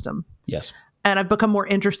nervous system. Yes. And I've become more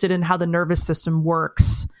interested in how the nervous system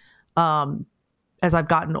works as I've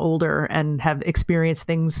gotten older and have experienced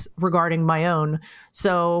things regarding my own.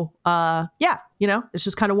 So, it's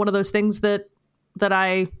just kind of one of those things that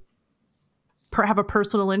I have a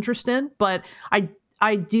personal interest in. But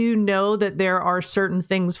I do know that there are certain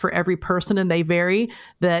things for every person, and they vary,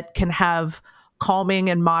 that can have calming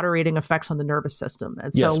and moderating effects on the nervous system.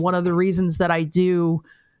 And so one of the reasons that I do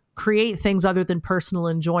create things other than personal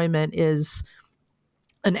enjoyment is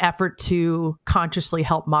an effort to consciously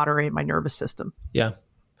help moderate my nervous system. Yeah.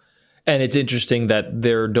 And it's interesting that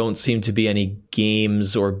there don't seem to be any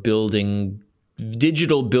games or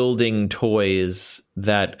digital building toys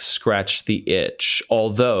that scratch the itch.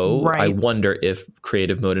 Although I wonder if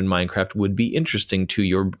creative mode in Minecraft would be interesting to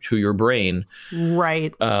your brain.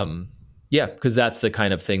 Right. Because that's the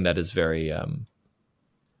kind of thing that is very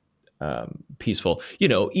peaceful.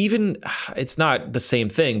 Even it's not the same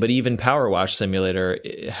thing, but even Power Wash Simulator,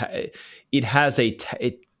 it has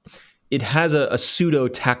a pseudo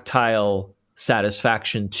tactile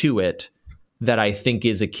satisfaction to it that I think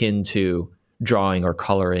is akin to drawing or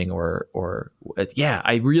coloring or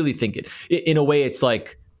I really think in a way it's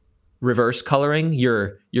like reverse coloring.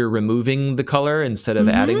 You're removing the color instead of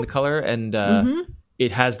adding the color, and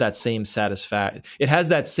it has that same satisfaction. It has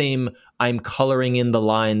that same I'm coloring in the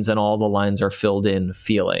lines and all the lines are filled in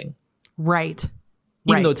feeling. Right.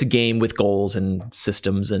 Even though it's a game with goals and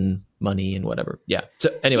systems and money and whatever. Yeah. So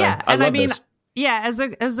anyway, I love this. Yeah,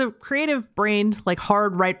 as a creative brained, like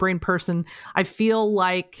hard right brain person, I feel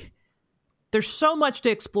like there's so much to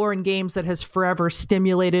explore in games that has forever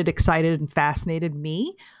stimulated, excited, and fascinated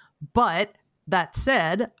me. But that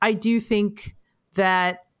said, I do think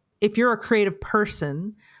that if you're a creative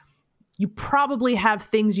person, you probably have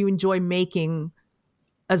things you enjoy making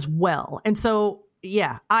as well. And so,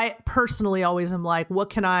 I personally always am like,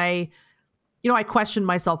 what can I question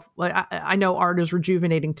myself. I know art is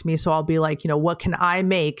rejuvenating to me. So I'll be like, what can I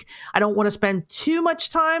make? I don't want to spend too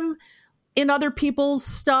much time in other people's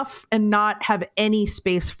stuff and not have any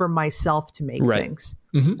space for myself to make things.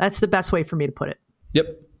 Mm-hmm. That's the best way for me to put it.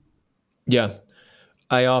 Yep. Yeah.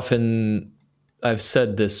 I've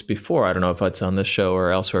said this before. I don't know if it's on this show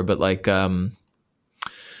or elsewhere, but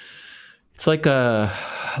it's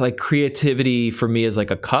like creativity for me is like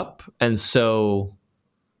a cup. And so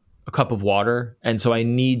a cup of water. And so I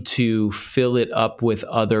need to fill it up with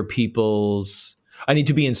other people's, I need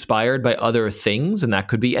to be inspired by other things. And that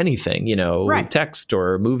could be anything, text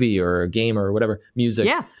or movie or a game or whatever, music.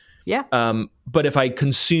 Yeah. Yeah. But if I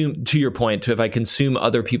consume, to your point, if I consume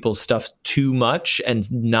other people's stuff too much and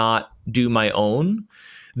not do my own,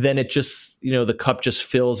 then it just, the cup just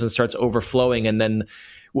fills and starts overflowing. And then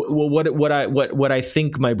what I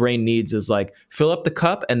think my brain needs is like fill up the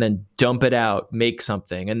cup and then dump it out, make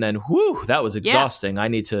something. And then, that was exhausting. Yeah. I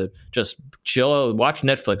need to just chill, watch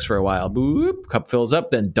Netflix for a while. Boop, cup fills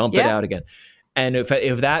up, then dump it out again. And if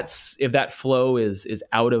that flow is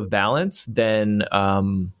out of balance, then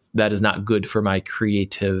that is not good for my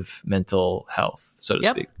creative mental health, so to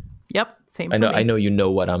speak. Yep. Same. I know you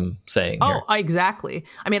know what I'm saying. Oh, here. Exactly.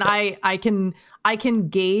 I mean, I can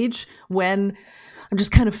gauge when I'm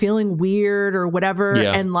just kind of feeling weird or whatever,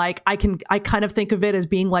 and like I kind of think of it as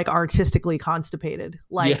being like artistically constipated.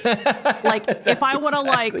 Like, like if I want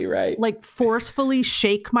to like forcefully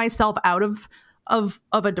shake myself out of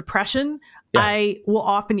a depression, I will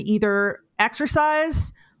often either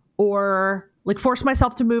exercise or like force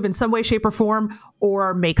myself to move in some way, shape, or form,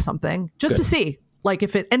 or make something just to see. Like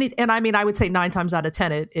if and I mean, I would say 9 times out of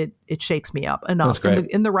 10, it shakes me up enough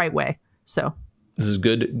in the right way. So this is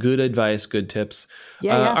good advice, good tips.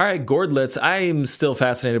 Yeah. All right, Gordlets. I'm still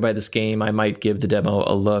fascinated by this game. I might give the demo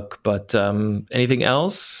a look, but anything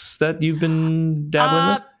else that you've been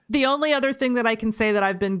dabbling with? The only other thing that I can say that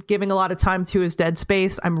I've been giving a lot of time to is Dead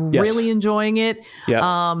Space. I'm really enjoying it.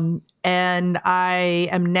 Yeah. And I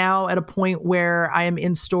am now at a point where I am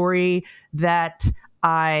in story that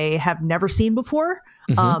I have never seen before.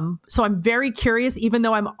 So I'm very curious, even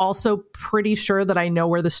though I'm also pretty sure that I know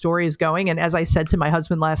where the story is going. And as I said to my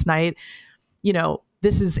husband last night, you know,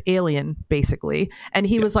 this is Alien, basically. And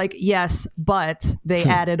he was like, yes, but they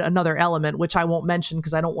added another element, which I won't mention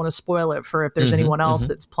because I don't want to spoil it for if there's anyone else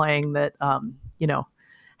that's playing that, you know,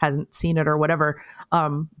 hasn't seen it or whatever.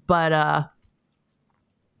 But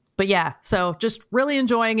yeah, so just really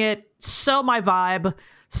enjoying it. So my vibe,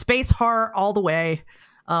 space horror all the way.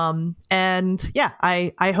 And yeah,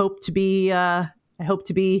 I hope to be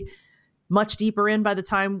much deeper in by the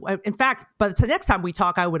time. In fact, by the next time we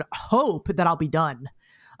talk, I would hope that I'll be done.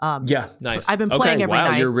 Yeah, nice. So I've been playing every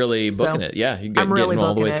night. Wow, you're really booking it. Yeah, you're getting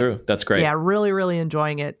all the way through. That's great. Yeah, really, really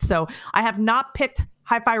enjoying it. So I have not picked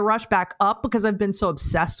Hi-Fi Rush back up because I've been so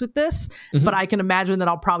obsessed with this, but I can imagine that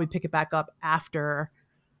I'll probably pick it back up after,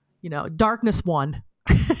 you know, Darkness 1.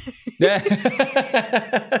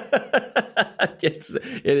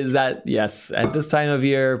 It is that, yes, at this time of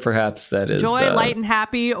year, perhaps that is joy, light and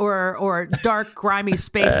happy, or dark, grimy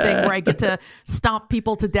space thing where I get to stomp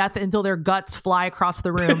people to death until their guts fly across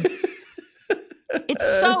the room.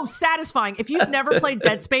 It's so satisfying. If you've never played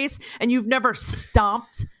Dead Space and you've never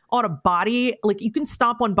stomped on a body, like you can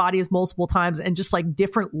stomp on bodies multiple times and just like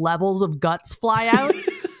different levels of guts fly out.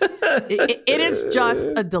 It is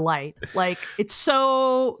just a delight. Like, it's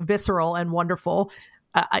so visceral and wonderful.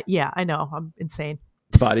 Yeah, I know. I'm insane.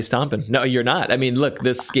 Body stomping. No, you're not. I mean, look,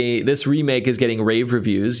 this remake is getting rave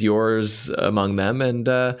reviews, yours among them, and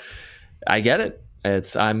I get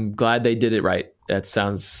it. I'm glad they did it right. That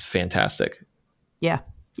sounds fantastic. Yeah.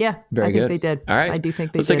 Very good. I think they did. All right. I do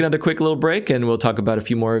think they did. Let's take another quick little break, and we'll talk about a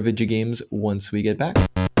few more video games once we get back.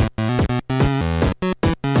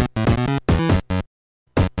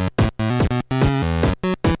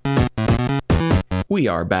 We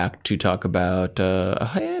are back to talk about a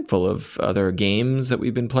handful of other games that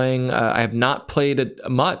we've been playing. I have not played it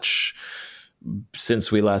much since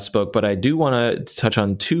we last spoke, but I do want to touch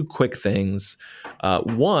on two quick things.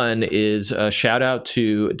 One is a shout out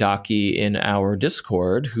to Daki in our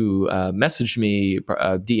Discord, who messaged me,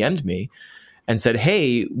 DM'd me, and said,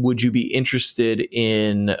 hey, would you be interested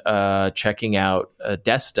in checking out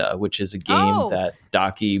Desta, which is a game that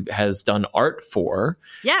Daki has done art for.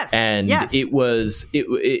 Yes. And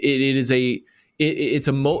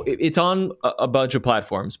it's on a bunch of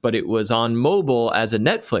platforms, but it was on mobile as a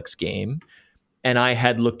Netflix game. And I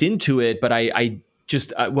had looked into it, but I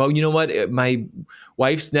just, well, you know what? My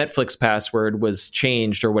wife's Netflix password was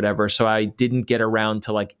changed or whatever. So I didn't get around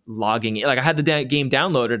to like logging in. Like I had the game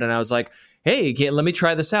downloaded and I was like, hey, let me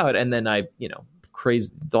try this out. And then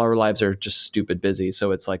crazy, our lives are just stupid busy.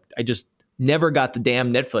 So it's like, I just never got the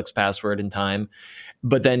damn Netflix password in time.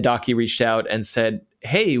 But then Daki reached out and said,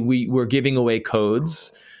 hey, we're giving away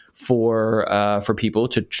codes for people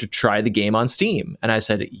to try the game on Steam. And I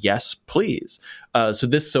said, yes, please.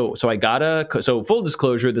 So I got so full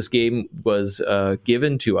disclosure, this game was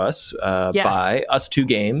given to us by Us Two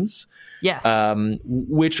Games. Yes.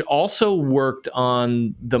 Which also worked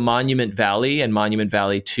on the Monument Valley and Monument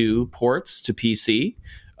Valley 2 ports to PC.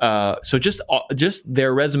 So just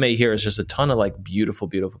their resume here is just a ton of like beautiful,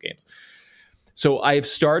 beautiful games. So I've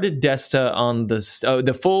started Desta on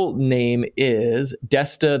the full name is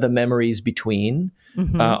Desta: The Memories Between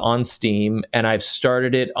on Steam, and I've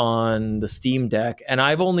started it on the Steam Deck, and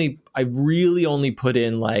I've really only put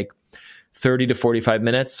in like 30 to 45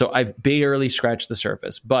 minutes, so I've barely scratched the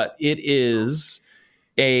surface. But it's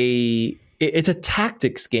a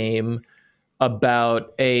tactics game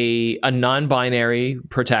about a non-binary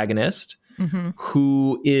protagonist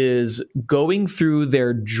who is going through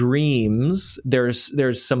their dreams.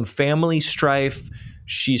 There's some family strife.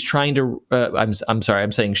 She's trying to I'm sorry,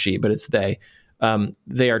 I'm saying she, but it's they.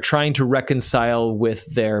 They are trying to reconcile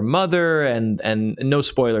with their mother, and no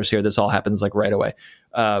spoilers here. This all happens like right away.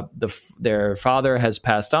 Their father has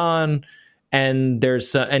passed on, and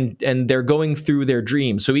and they're going through their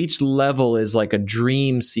dreams. So each level is like a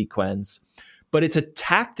dream sequence, but it's a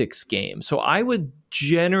tactics game. So I would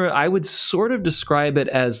sort of describe it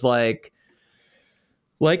as like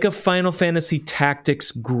a Final Fantasy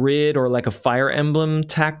Tactics grid or like a Fire Emblem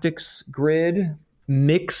Tactics grid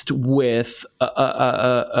mixed with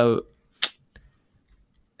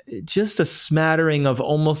just a smattering of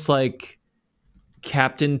almost like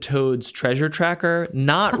Captain Toad's Treasure Tracker.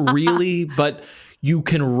 Not really, but you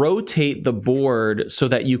can rotate the board so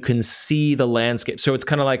that you can see the landscape. So it's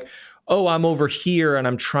kind of like, oh, I'm over here and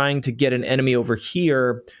I'm trying to get an enemy over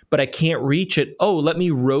here, but I can't reach it. Oh, let me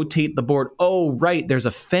rotate the board. Oh, right, there's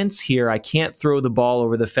a fence here. I can't throw the ball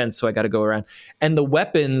over the fence, so I got to go around. And the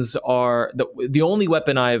weapons are the only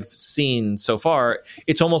weapon I've seen so far.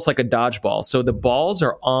 It's almost like a dodgeball. So the balls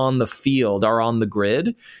are on the field, are on the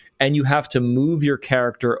grid, and you have to move your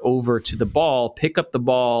character over to the ball, pick up the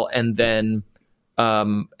ball, and then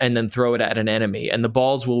throw it at an enemy. And the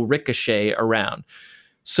balls will ricochet around.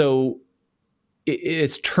 So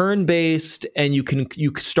it's turn-based, and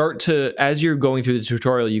you start to, as you're going through the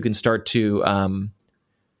tutorial, you can start to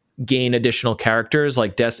gain additional characters.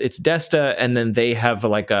 Like it's Desta, and then they have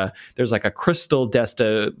there's like a crystal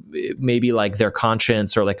Desta, maybe like their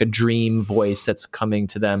conscience or like a dream voice that's coming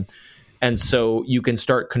to them. And so you can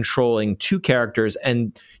start controlling two characters,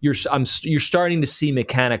 and you're starting to see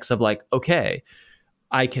mechanics of like, okay,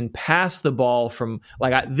 I can pass the ball from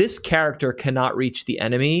this character cannot reach the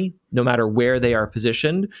enemy no matter where they are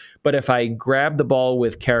positioned. But if I grab the ball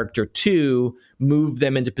with character 2, move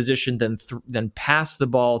them into position, then pass the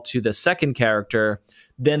ball to the second character,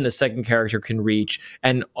 then the second character can reach,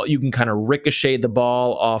 and you can kind of ricochet the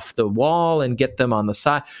ball off the wall and get them on the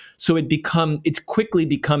side. So it's quickly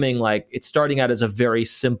becoming like, it's starting out as a very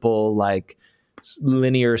simple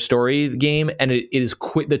linear story game, and it is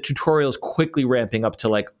the tutorial is quickly ramping up to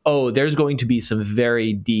like, oh, there's going to be some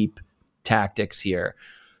very deep tactics here.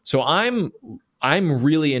 So I'm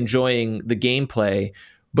really enjoying the gameplay,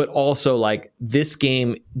 but also like this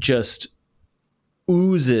game just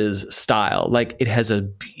oozes style. Like it has a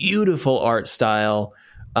beautiful art style,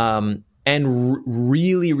 and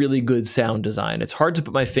really, really good sound design. It's hard to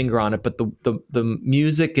put my finger on it, but the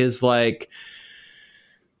music is like,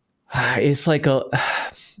 it's like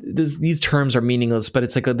these terms are meaningless, but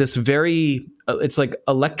it's like it's like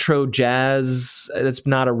electro jazz. It's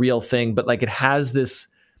not a real thing, but like it has this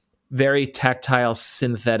very tactile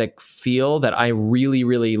synthetic feel that I really,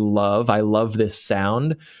 really love. I love this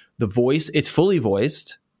sound. The voice, it's fully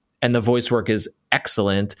voiced, and the voice work is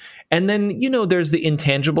excellent. And then, there's the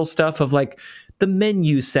intangible stuff of like the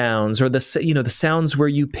menu sounds, or the sounds where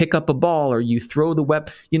you pick up a ball or you throw the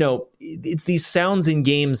weapon. It's these sounds in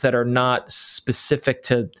games that are not specific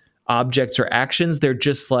to objects or actions. They're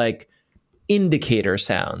just like indicator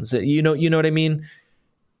sounds. You know what I mean?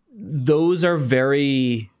 Those are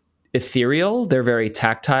very ethereal. They're very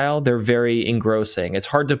tactile. They're very engrossing. It's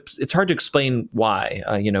hard to explain why,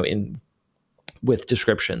 with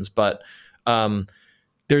descriptions, but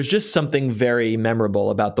there's just something very memorable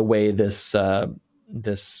about the way this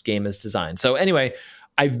game is designed. So anyway,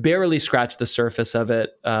 I've barely scratched the surface of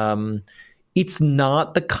it. It's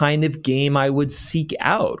not the kind of game I would seek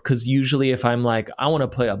out, because usually if I'm like, I want to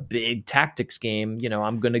play a big tactics game,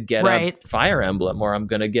 I'm going to get a Fire Emblem, or I'm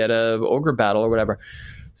going to get a Ogre Battle or whatever.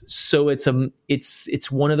 So it's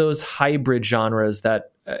one of those hybrid genres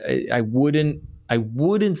that I wouldn't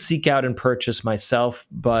seek out and purchase myself,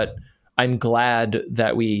 but I'm glad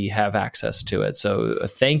that we have access to it. So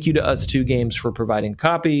thank you to Us2 Games for providing a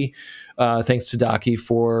copy. Thanks to Daki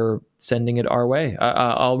for sending it our way.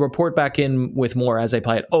 I'll report back in with more as I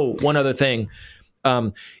play it. Oh, one other thing.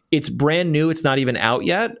 It's brand new. It's not even out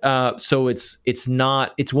yet. So it's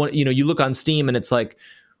one, you look on Steam and it's like,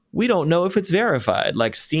 we don't know if it's verified.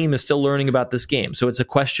 Like Steam is still learning about this game. So it's a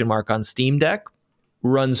question mark on Steam Deck.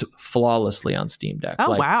 Runs flawlessly on Steam Deck.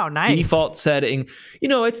 Oh, wow, nice. Default setting.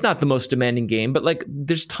 It's not the most demanding game, but like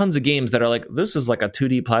there's tons of games that are like, this is like a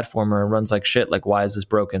 2D platformer and runs like shit. Like, why is this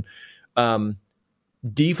broken?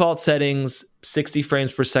 Default settings, 60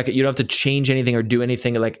 frames per second. You don't have to change anything or do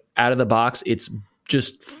anything. Like out of the box, it's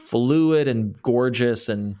just fluid and gorgeous,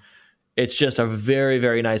 and it's just a very,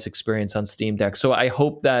 very nice experience on Steam Deck. So I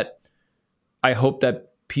hope that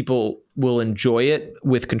people will enjoy it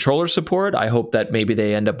with controller support. I hope that maybe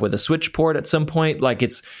they end up with a Switch port at some point. Like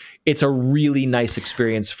it's a really nice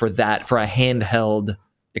experience for a handheld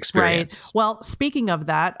experience. Right. Well, speaking of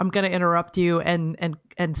that, I'm going to interrupt you and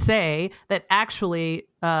say that actually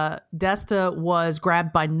Desta was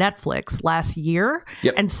grabbed by Netflix last year.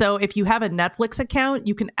 Yep. And so if you have a Netflix account,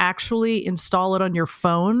 you can actually install it on your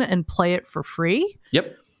phone and play it for free.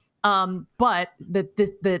 Yep. But the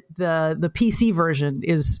PC version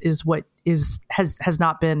is what has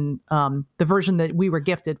not been the version that we were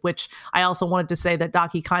gifted, which I also wanted to say that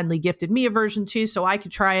Daki kindly gifted me a version too, so I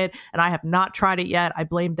could try it, and I have not tried it yet. I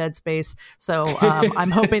blame Dead Space. So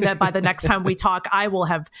I'm hoping that by the next time we talk, I will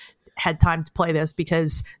have had time to play this,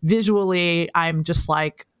 because visually I'm just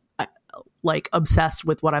like obsessed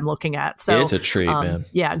with what I'm looking at. So it's a treat, man.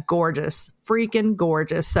 Yeah, gorgeous, freaking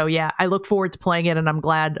gorgeous. So yeah, I look forward to playing it, and I'm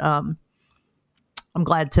glad I'm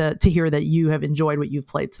glad to hear that you have enjoyed what you've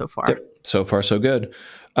played so far. Yep. So far, so good.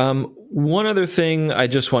 One other thing I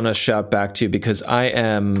just want to shout back to, because I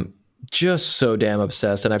am just so damn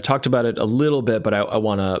obsessed, and I've talked about it a little bit, but I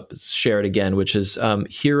want to share it again, which is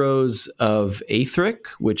Heroes of Aetheric,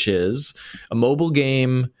 which is a mobile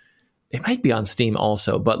game. It might be on Steam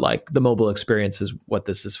also, but like the mobile experience is what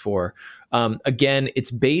this is for. Again,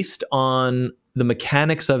 it's based on, the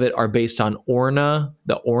mechanics of it are based on Orna,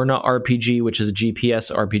 the Orna RPG, which is a GPS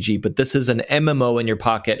RPG, but this is an MMO in your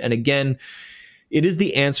pocket. And again, it is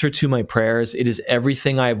the answer to my prayers. It is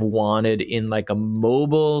everything I've wanted in like a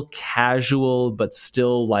mobile, casual, but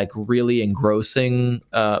still like really engrossing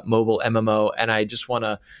mobile MMO. And I just want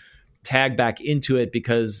to tag back into it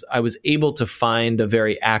because I was able to find a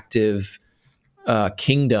very active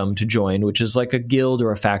kingdom to join, which is like a guild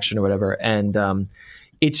or a faction or whatever. And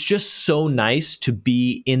it's just so nice to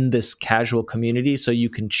be in this casual community. So you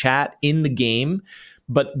can chat in the game,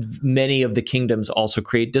 but many of the kingdoms also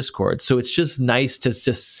create Discord. So it's just nice to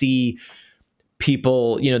just see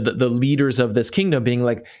people, you know, the leaders of this kingdom being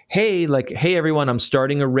like, hey, everyone, I'm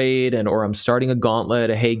starting a raid or I'm starting a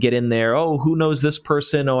gauntlet. Hey, get in there. Oh, who knows this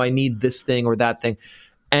person? Oh, I need this thing or that thing.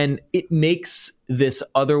 And it makes this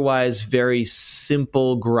otherwise very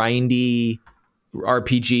simple, grindy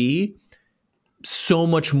RPG so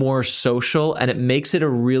much more social, and it makes it a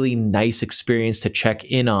really nice experience to check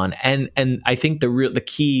in on. And I think the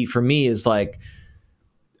key for me is like,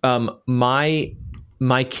 my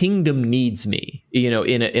kingdom needs me, you know,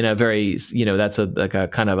 in a very, you know, that's like a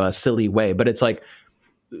kind of a silly way, but it's like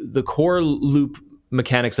the core loop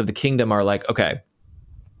mechanics of the kingdom are like, okay,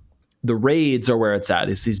 the raids are where it's at.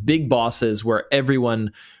 It's these big bosses where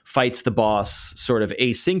everyone fights the boss sort of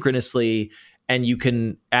asynchronously. And you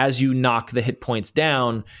can, as you knock the hit points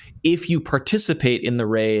down, if you participate in the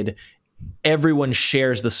raid, everyone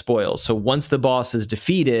shares the spoils. So once the boss is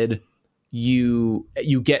defeated, you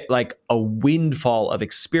get like a windfall of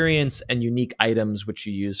experience and unique items, which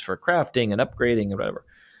you use for crafting and upgrading and whatever.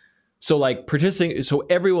 So like so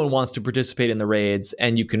everyone wants to participate in the raids,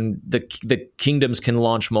 and you can the kingdoms can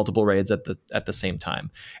launch multiple raids at the same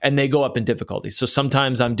time, and they go up in difficulty. So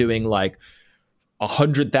sometimes I'm doing like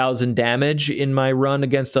 100,000 damage in my run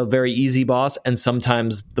against a very easy boss, and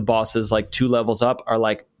sometimes the bosses like 2 levels up are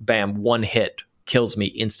like, bam, 1 hit kills me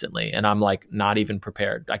instantly, and I'm like not even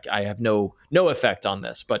prepared. I have no effect on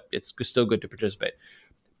this, but it's still good to participate.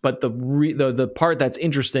 But the part that's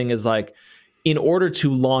interesting is like, in order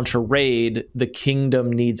to launch a raid, the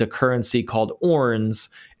kingdom needs a currency called Orns,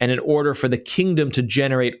 and in order for the kingdom to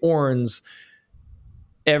generate Orns,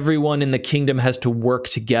 everyone in the kingdom has to work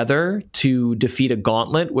together to defeat a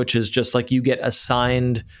gauntlet, which is just like you get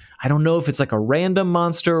assigned. I don't know if it's like a random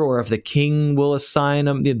monster or if the king will assign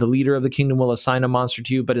the leader of the kingdom will assign a monster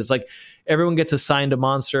to you, but it's like everyone gets assigned a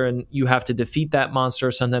monster and you have to defeat that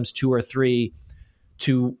monster, sometimes 2 or 3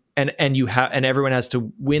 and everyone has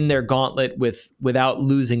to win their gauntlet without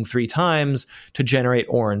losing 3 times to generate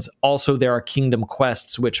Orns. Also, there are kingdom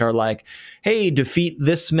quests, which are like, hey, defeat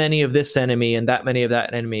this many of this enemy and that many of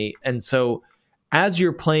that enemy. And so as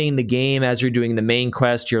you're playing the game, as you're doing the main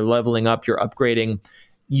quest, you're leveling up, you're upgrading,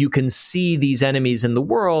 you can see these enemies in the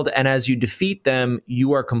world. And as you defeat them,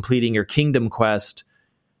 you are completing your kingdom quest.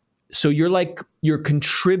 So you're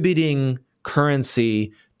contributing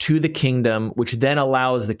currency to the kingdom, which then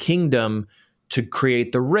allows the kingdom to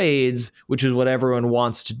create the raids, which is what everyone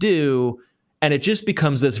wants to do. And it just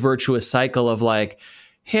becomes this virtuous cycle of like,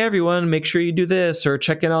 hey, everyone, make sure you do this or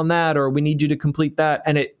check in on that, or we need you to complete that.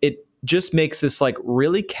 And it just makes this like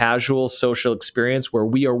really casual social experience where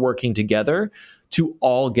we are working together to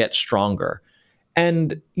all get stronger.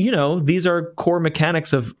 And, you know, these are core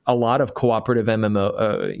mechanics of a lot of cooperative MMO,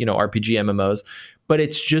 RPG MMOs, but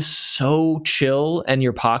it's just so chill in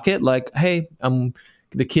your pocket. Like, hey,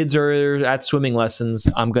 the kids are at swimming lessons.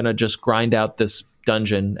 I'm going to just grind out this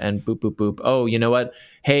dungeon and boop, boop, boop. Oh, you know what?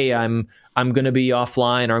 Hey, I'm going to be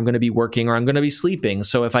offline, or I'm going to be working, or I'm going to be sleeping.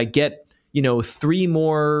 So if I get, 3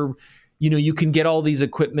 more, you can get all these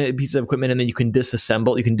pieces of equipment, and then you can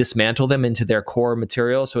dismantle them into their core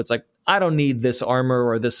material. So it's like, I don't need this armor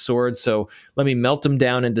or this sword, so let me melt them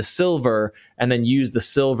down into silver and then use the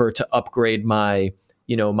silver to upgrade my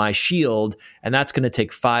shield. And that's going to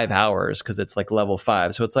take 5 hours because it's like level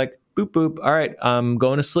 5. So it's like, boop, boop. All right, I'm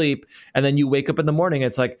going to sleep. And then you wake up in the morning.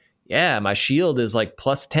 It's like, yeah, my shield is like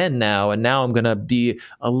plus 10 now. And now I'm going to be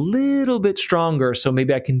a little bit stronger. So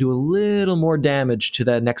maybe I can do a little more damage to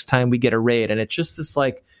that next time we get a raid. And it's just this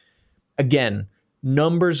like, again,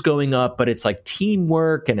 numbers going up, but it's like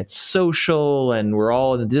teamwork and it's social, and we're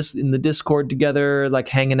all in the Discord together, like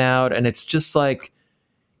hanging out. And it's just like,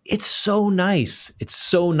 it's so nice. It's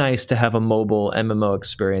so nice to have a mobile MMO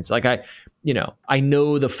experience. Like I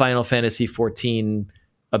know the Final Fantasy 14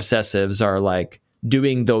 obsessives are like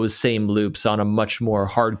doing those same loops on a much more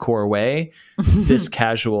hardcore way. This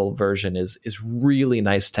casual version is really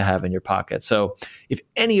nice to have in your pocket. So if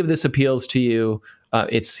any of this appeals to you,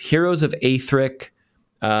 it's Heroes of Aetheric.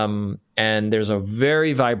 And there's a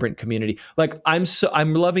very vibrant community. Like I'm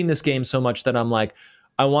loving this game so much that I'm like,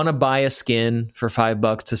 I want to buy a skin for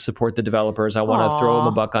 $5 to support the developers. I want to throw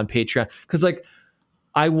them $1 on Patreon because like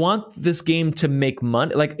I want this game to make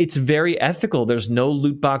money. Like it's very ethical. There's no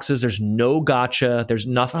loot boxes. There's no gacha. There's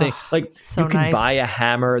nothing. Like so you can buy a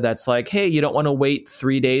hammer that's like, hey, you don't want to wait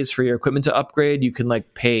 3 days for your equipment to upgrade. You can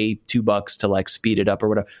like pay $2 to like speed it up or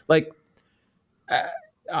whatever. Like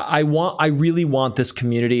I really want this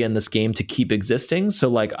community and this game to keep existing. So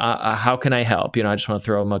like, how can I help? I just want to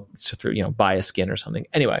throw them buy a skin or something.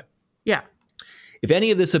 Anyway. Yeah. If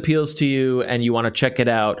any of this appeals to you and you want to check it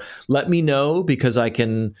out, let me know because I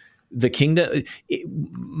can. The kingdom,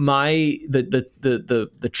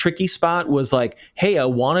 the tricky spot was like, hey, I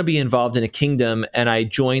want to be involved in a kingdom, and I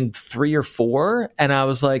joined 3 or 4, and I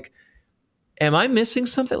was like, am I missing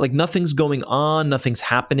something? Like nothing's going on, nothing's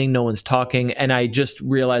happening, no one's talking, and I just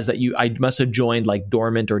realized that I must have joined like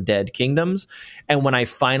dormant or dead kingdoms, and when I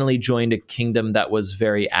finally joined a kingdom that was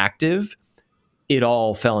very active, it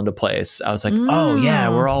all fell into place. I was like, oh yeah,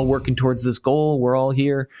 we're all working towards this goal. We're all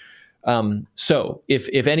here. So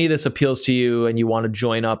if any of this appeals to you and you want to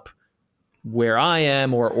join up where I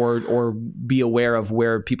am or be aware of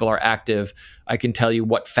where people are active, I can tell you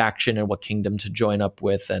what faction and what kingdom to join up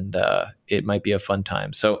with. And, it might be a fun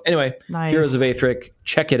time. So anyway, nice. Heroes of Aetheric,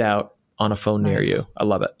 check it out on a phone near you. I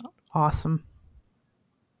love it. Awesome.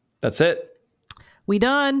 That's it. We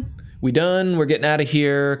done. We're getting out of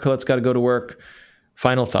here. Colette's got to go to work.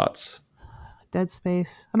 Final thoughts. Dead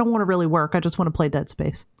Space. I don't want to really work. I just want to play Dead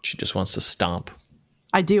Space. She just wants to stomp.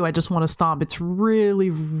 I do. I just want to stomp. It's really,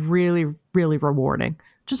 really, really rewarding.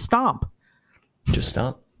 Just stomp. Just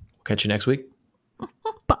stomp. We'll catch you next week.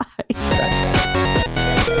 Bye.